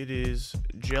 It is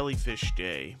Jellyfish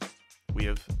Day. We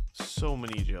have so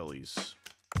many jellies.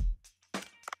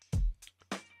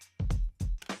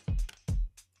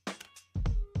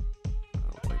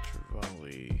 White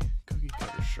Trevally, Cookie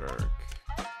Cutter Shark,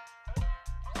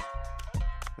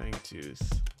 Fangtooth,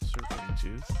 Sir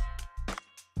Fangtooth.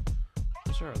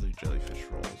 Those are other jellyfish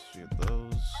rolls. We have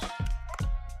those.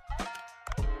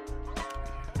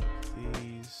 We have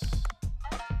these.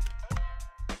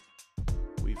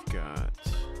 We've got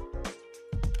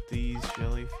these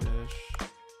jellyfish.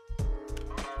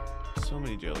 So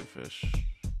many jellyfish.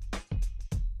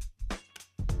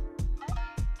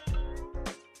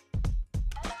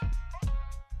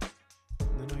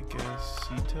 And then I guess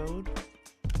sea toad.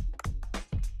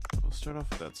 We'll start off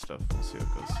with that stuff. We'll see how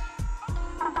it goes.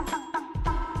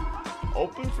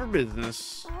 Open for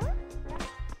business.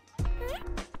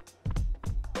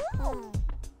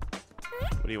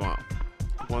 What do you want?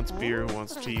 Who wants beer? Who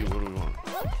wants tea? What do we want?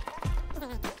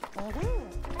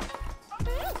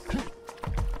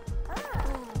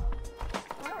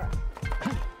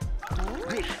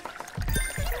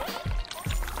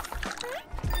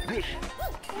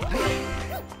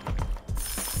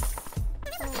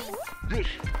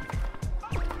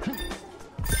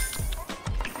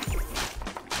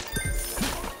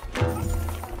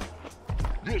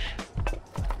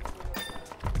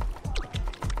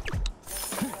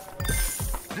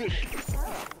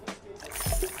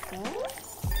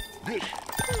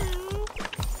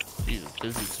 Jesus,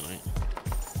 busy tonight.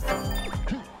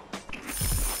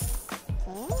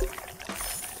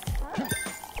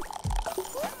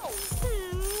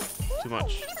 Too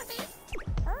much.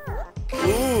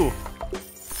 Ooh!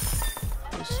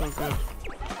 That's so good.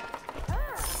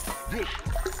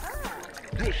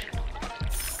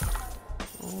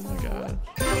 Oh my god.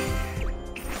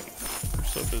 We're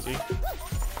so busy.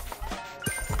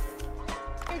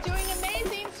 You're doing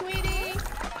amazing, sweetie.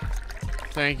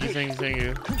 Thank you, thank you, thank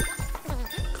you.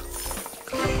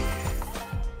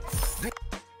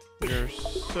 We're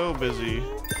so busy.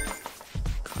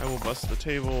 I will bust the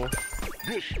table.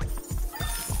 Oh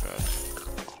god.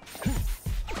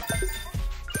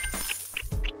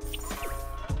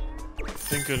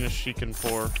 Thank goodness she can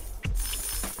pour.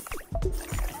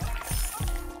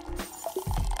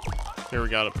 Here, we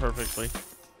got it perfectly.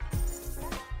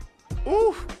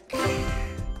 Ooh!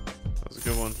 That was a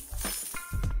good one.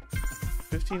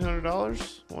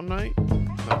 $1,500 one night?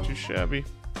 Not too shabby.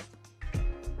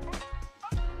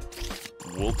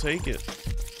 We'll take it.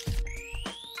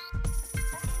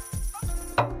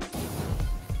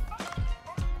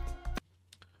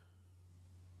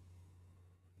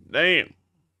 Damn.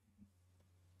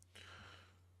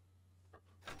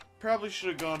 Probably should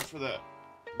have gone for the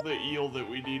eel that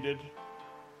we needed.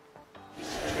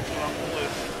 Just check it off the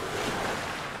list.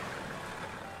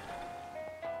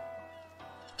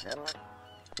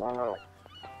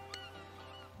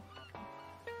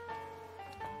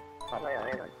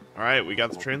 Alright, we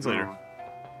got the translator.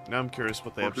 Now I'm curious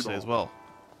what they have to say as well.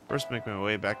 First, make my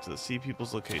way back to the Sea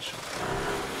People's location.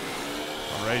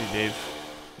 Alrighty, Dave.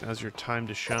 Now's your time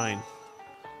to shine.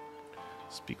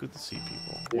 Speak with the Sea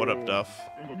People. What up, Duff?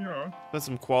 Spent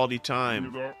some quality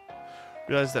time.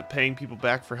 Realized that paying people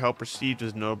back for help received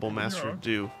is notable master of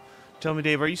due. Tell me,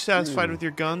 Dave, are you satisfied with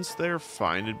your guns? They're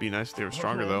fine. It'd be nice if they were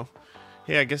stronger, though.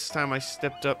 Hey, I guess it's time I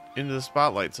stepped up into the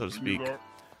spotlight, so to speak.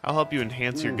 I'll help you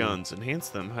enhance your guns. Enhance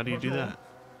them? How do you do that?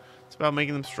 It's about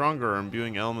making them stronger or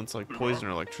imbuing elements like poison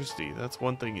or electricity. That's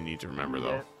one thing you need to remember,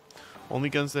 though. Only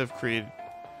guns that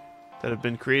have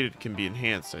been created can be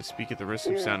enhanced. I speak at the risk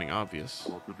of sounding obvious.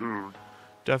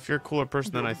 Duff, you're a cooler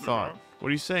person than I thought. What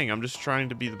are you saying? I'm just trying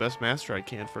to be the best master I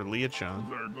can for Leah-chan.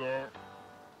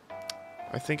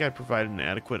 I think I provided an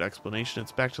adequate explanation.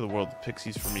 It's back to the world of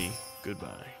pixies for me.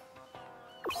 Goodbye.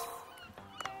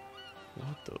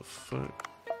 What the fuck?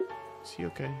 Is he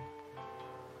okay?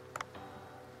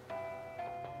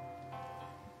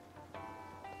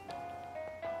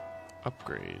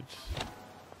 Upgrade.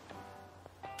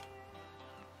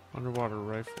 Underwater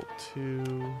rifle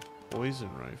 2. Poison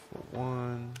rifle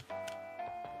 1.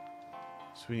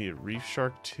 So we need a reef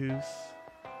shark tooth.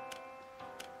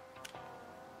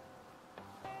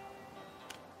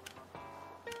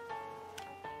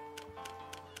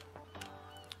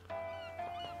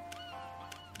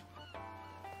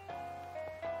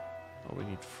 Oh, we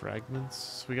need fragments.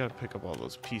 So we gotta pick up all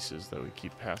those pieces that we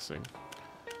keep passing.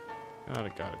 Got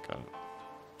it.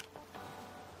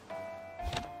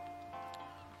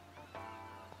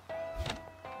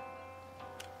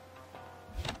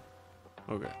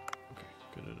 Okay,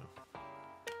 good enough.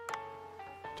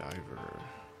 Diver.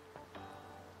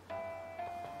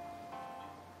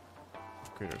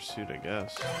 Upgrade our suit, I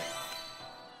guess.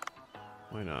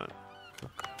 Why not?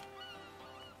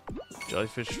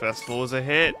 Jellyfish Festival was a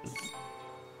hit!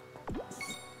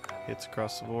 Hits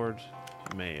across the board.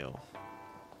 Mail.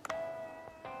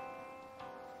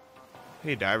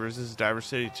 Hey divers, this is Diver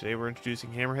City. Today we're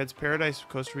introducing Hammerhead's Paradise,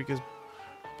 Costa Rica's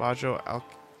Bajo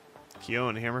Alquio,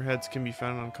 and Hammerheads can be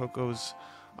found on Coco's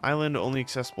Island, only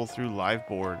accessible through live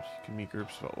board. You can meet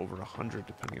groups of over 100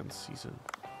 depending on the season.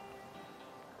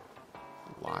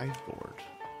 Live board.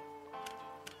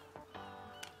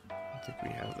 I don't think we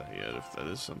have that yet, if that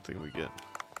is something we get.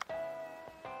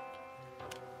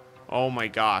 Oh my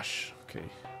gosh. Okay,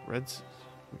 reds.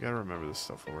 We gotta remember this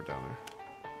stuff when we're down there.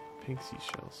 Pink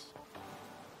seashells.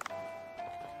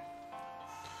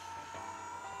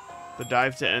 The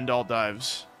dive to end all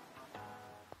dives.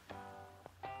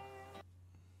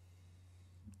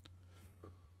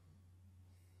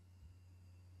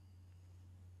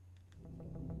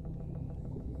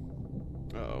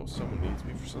 Uh-oh, someone needs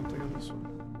me for something on this one.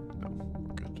 No,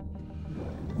 good.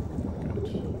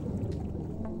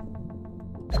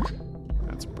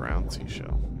 That's brown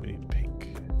seashell. We need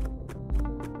pink.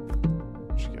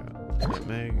 What you got?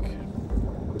 Nutmeg,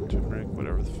 turmeric,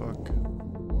 whatever the fuck.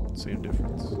 Same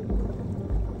difference.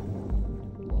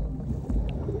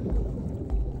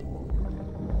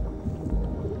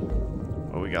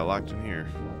 Oh, we got locked in here.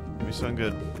 Give me something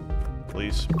good,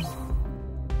 please.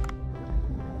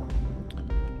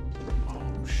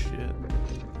 Oh, shit.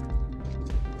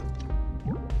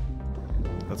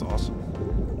 That's awesome.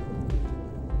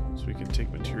 So we can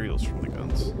take materials from the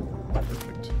guns.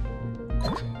 Perfect.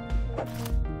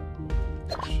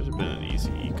 Should have been an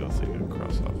easy eco thing to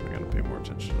cross off. I gotta pay more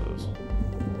attention to those.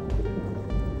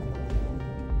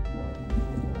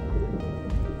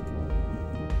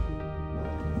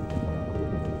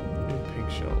 New pink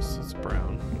shells. That's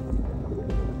brown.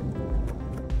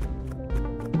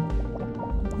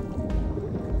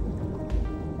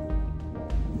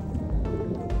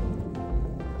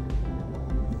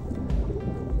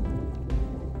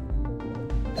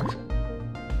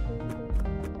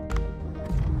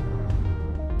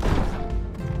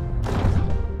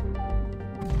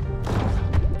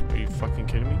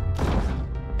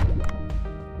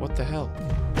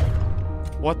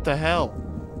 What the hell?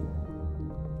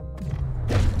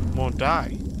 Won't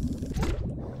die.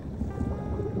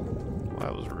 Well,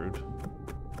 that was rude.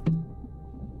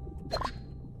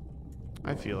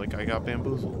 I feel like I got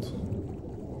bamboozled.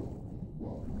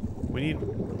 We need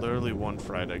literally one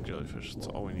fried egg jellyfish. That's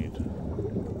all we need.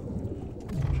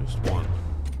 Just one.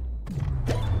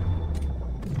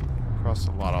 Crossed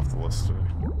a lot off the list today.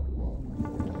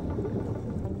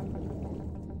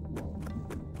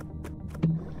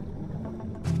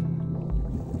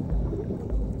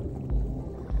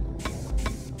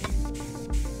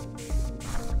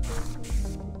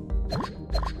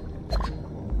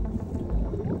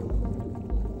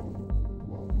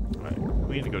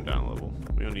 We need to go down a level.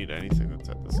 We don't need anything that's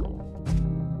at this level.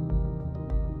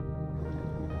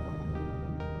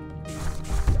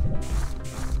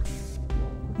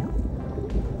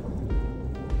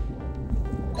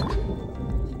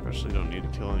 Especially don't need to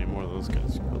kill any more of those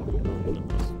guys.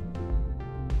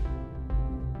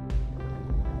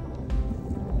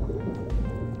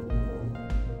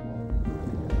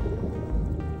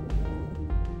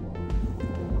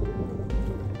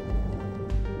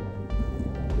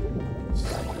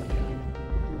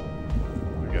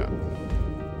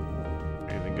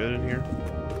 Good in here?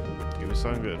 Give me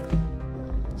something good.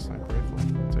 Sniper rifle.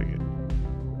 Take it.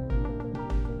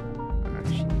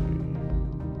 Actually.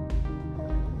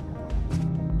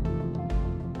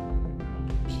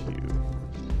 Q.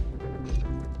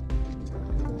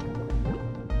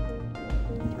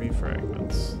 3 fragments.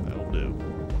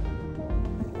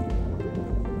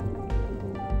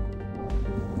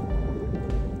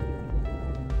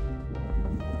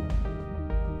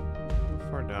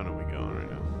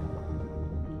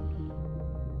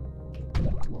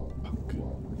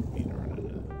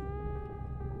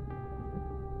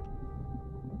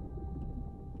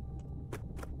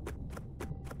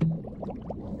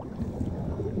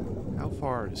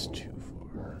 far is too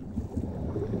far?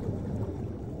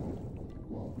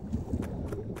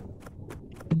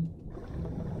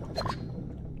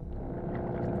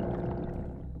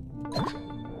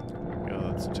 Yeah,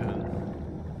 that's 10.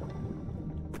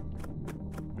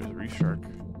 There's a reef shark.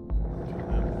 Kill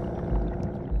him.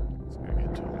 Let's go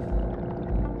get to him.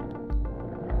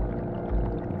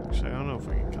 Actually, I don't know if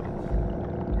I can kill him.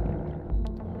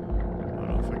 I don't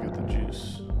know if I got the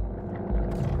juice.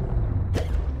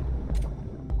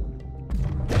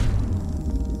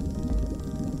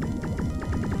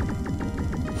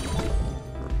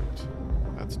 Perfect.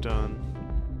 That's done.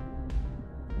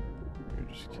 You're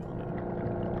just killing it.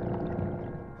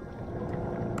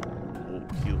 Oh,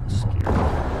 he looks scared.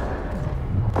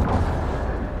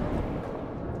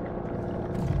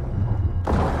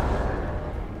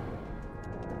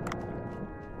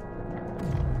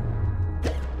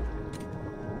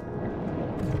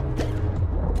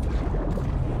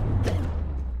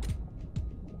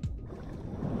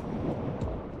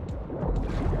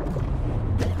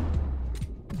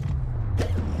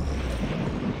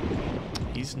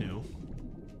 He's new.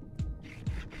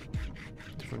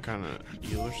 Different kind of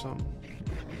eel or something.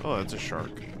 Oh, that's a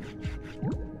shark.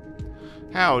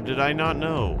 How did I not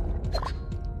know?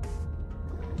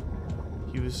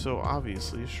 He was so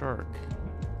obviously a shark.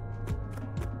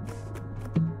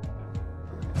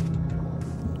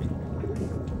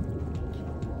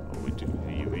 Oh, we do the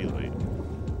UV light.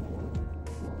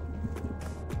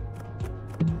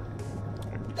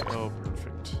 There we go,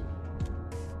 perfect.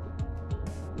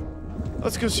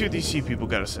 Let's go see what these sea people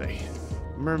gotta say.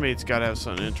 Mermaids gotta have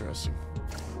something interesting.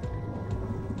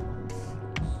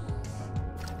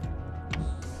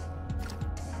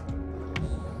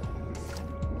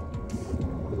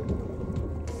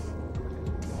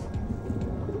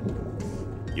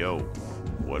 Yo,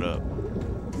 what up?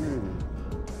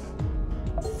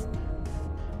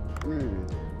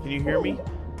 Can you hear me?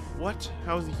 What?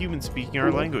 How is the human speaking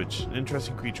our language? An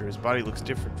interesting creature. His body looks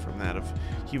different from that of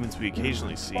humans we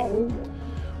occasionally see.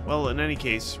 Well, in any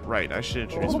case, right, I should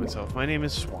introduce myself. My name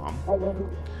is Swam.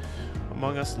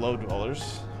 Among us low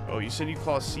dwellers. Oh, you said you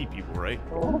call us sea people, right?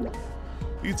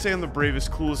 You'd say I'm the bravest,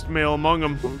 coolest male among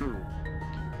them.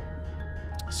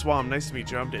 Swam, nice to meet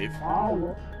you. I'm Dave.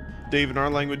 Dave, in our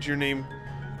language, your name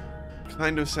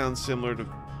kind of sounds similar to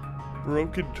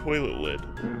broken toilet lid.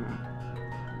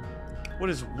 What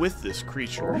is with this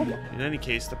creature? In any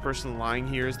case, the person lying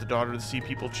here is the daughter of the sea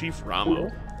people chief,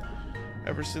 Ramo.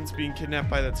 Ever since being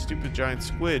kidnapped by that stupid giant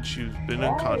squid, she's been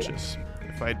unconscious.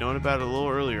 If I had known about it a little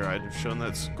earlier, I'd have shown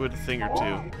that squid a thing or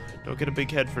two. Don't get a big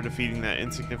head for defeating that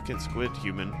insignificant squid,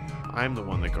 human. I'm the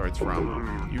one that guards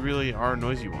Ramo. You really are a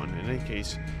noisy one. In any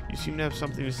case, you seem to have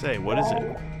something to say. What is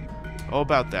it? Oh,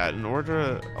 about that. In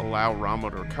order to allow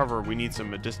Ramo to recover, we need some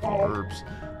medicinal herbs.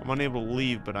 I'm unable to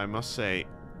leave, but I must stay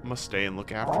and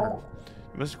look after her.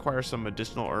 You must acquire some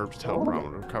medicinal herbs to help Ramo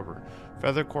recover.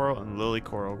 Feather coral and lily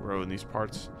coral grow in these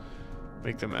parts.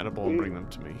 Make them edible and bring them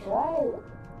to me.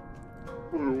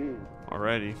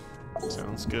 Alrighty.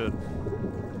 Sounds good.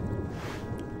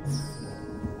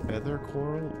 Feather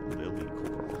coral, lily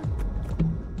coral.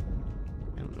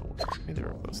 I don't know what either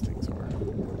of those things are.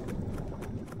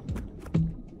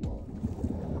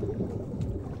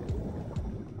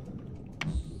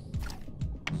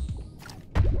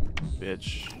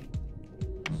 Bitch.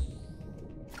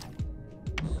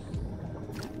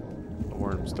 The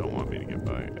worms don't want me to get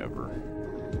by ever.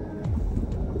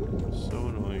 So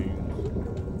annoying.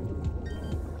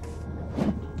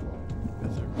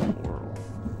 Feather coral.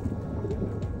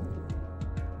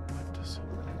 What does it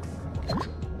look like?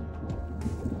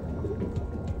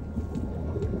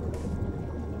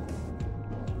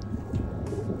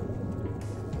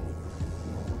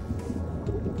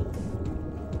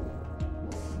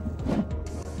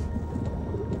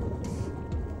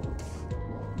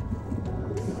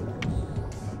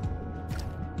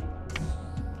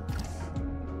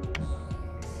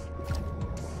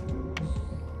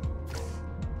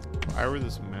 Why were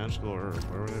this magical herb?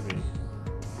 Where would it be?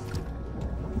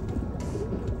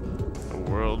 The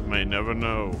world may never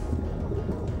know.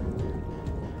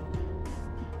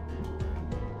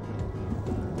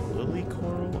 Lily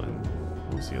coral and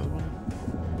what was the other one?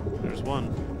 There's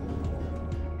one.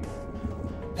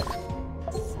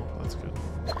 Oh, that's good.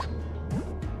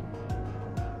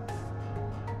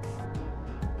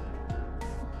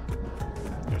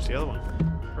 There's the other one.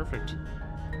 Perfect.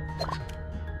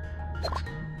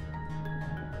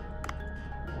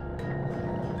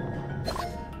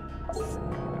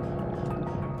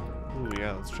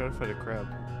 Yeah, let's try to fight a crab.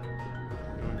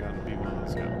 We haven't gotten to beat one of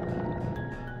those yet.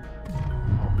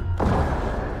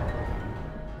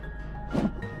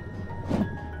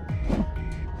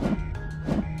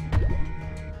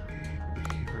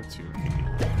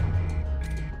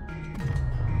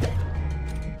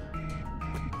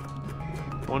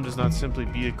 One does not simply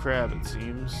beat a crab, it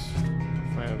seems.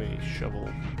 If I have a shovel.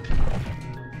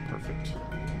 Perfect.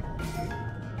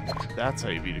 That's how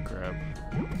you beat a crab.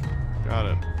 Got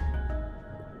it.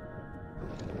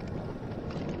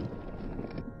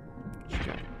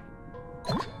 Okay.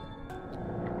 A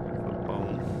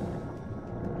bone.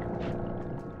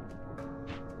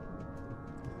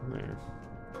 There.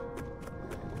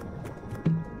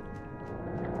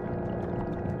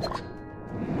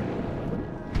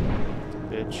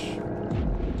 Bitch.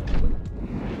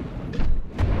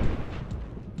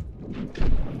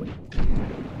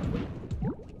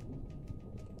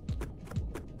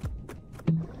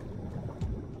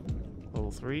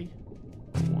 Level 3. 1.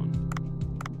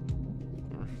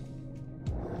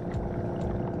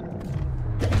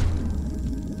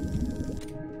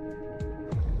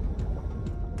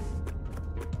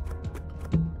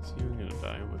 Is he even gonna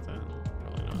die with that?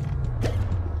 Probably not.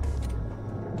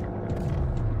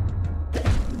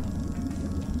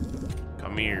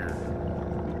 Come here.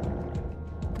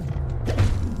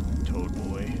 Toad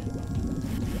boy.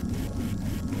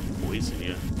 Poison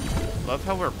you. Love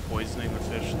how we're poisoning the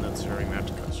fish and then serving that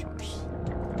to customers.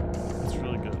 It's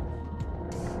really good.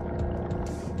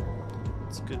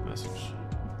 It's a good message.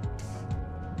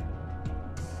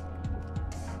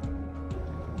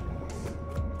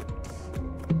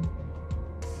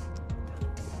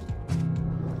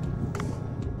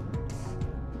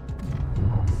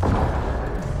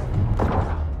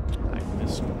 I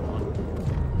missed one.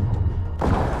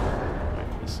 I'm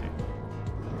missing.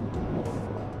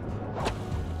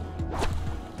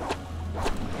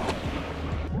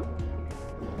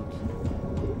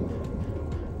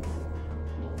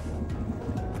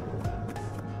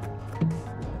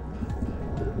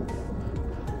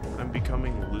 I'm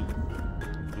becoming loot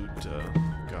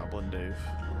Goblin Dave.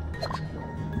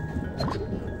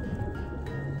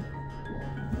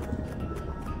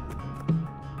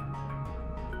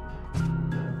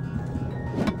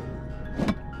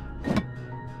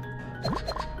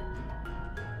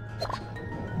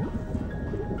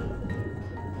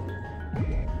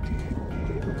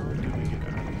 How do we get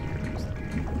out of here? Is the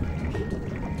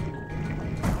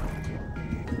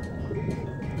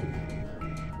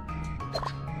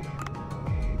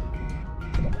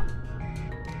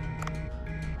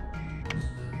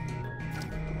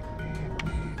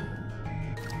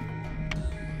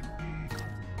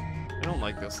I don't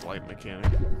like this light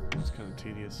mechanic. It's kind of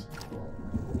tedious.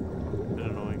 A bit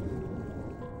annoying.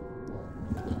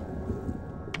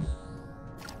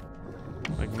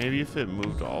 Like maybe if it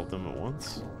moved all of them at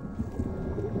once.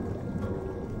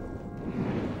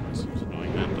 Seems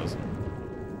annoying that doesn't.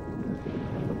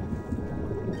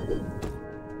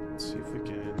 Let's see if we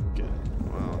can get.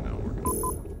 Well, no, we're good.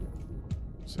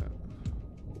 What's that?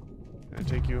 Can I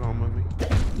take you home with me,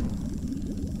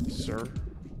 sir?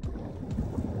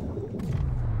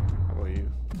 How about you?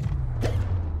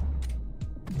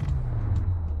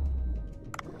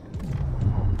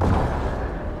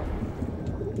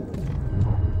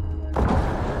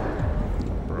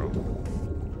 Bro,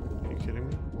 are you kidding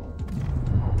me?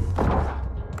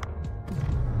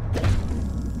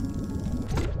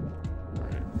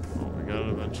 Alright, well, we got it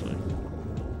eventually.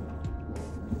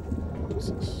 What's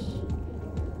this?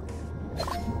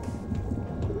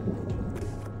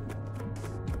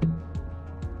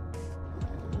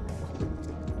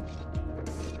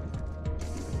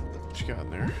 What you got in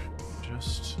there?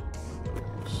 Just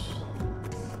those.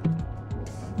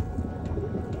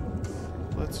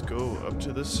 Let's go up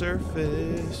to the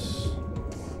surface.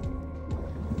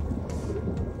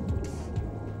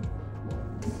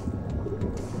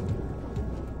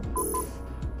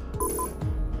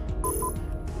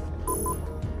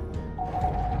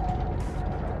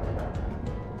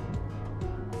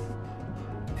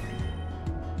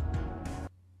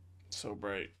 So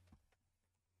bright.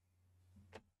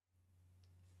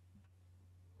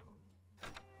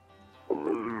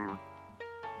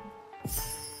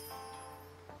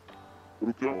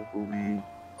 Look out for me.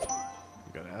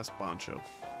 You gotta ask Boncho.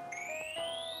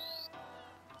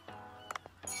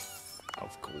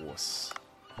 Of course.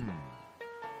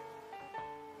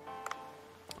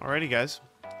 Alrighty, guys.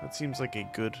 That seems like a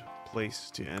good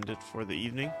place to end it for the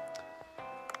evening.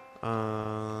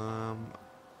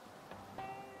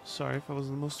 Sorry if I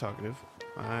wasn't the most talkative.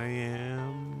 I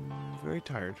am very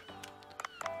tired.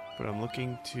 But I'm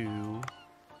looking to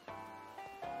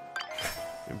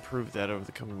improve that over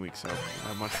the coming weeks. I'll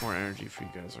have much more energy for you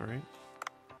guys, alright?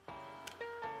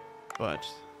 But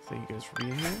thank you guys for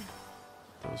being here.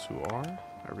 Those who are,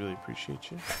 I really appreciate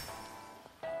you.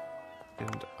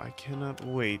 And I cannot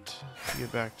wait to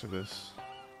get back to this.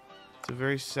 It's a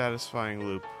very satisfying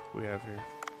loop we have here.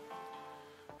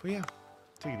 But yeah,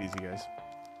 take it easy, guys.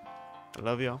 I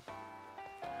love y'all.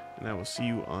 And I will see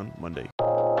you on Monday.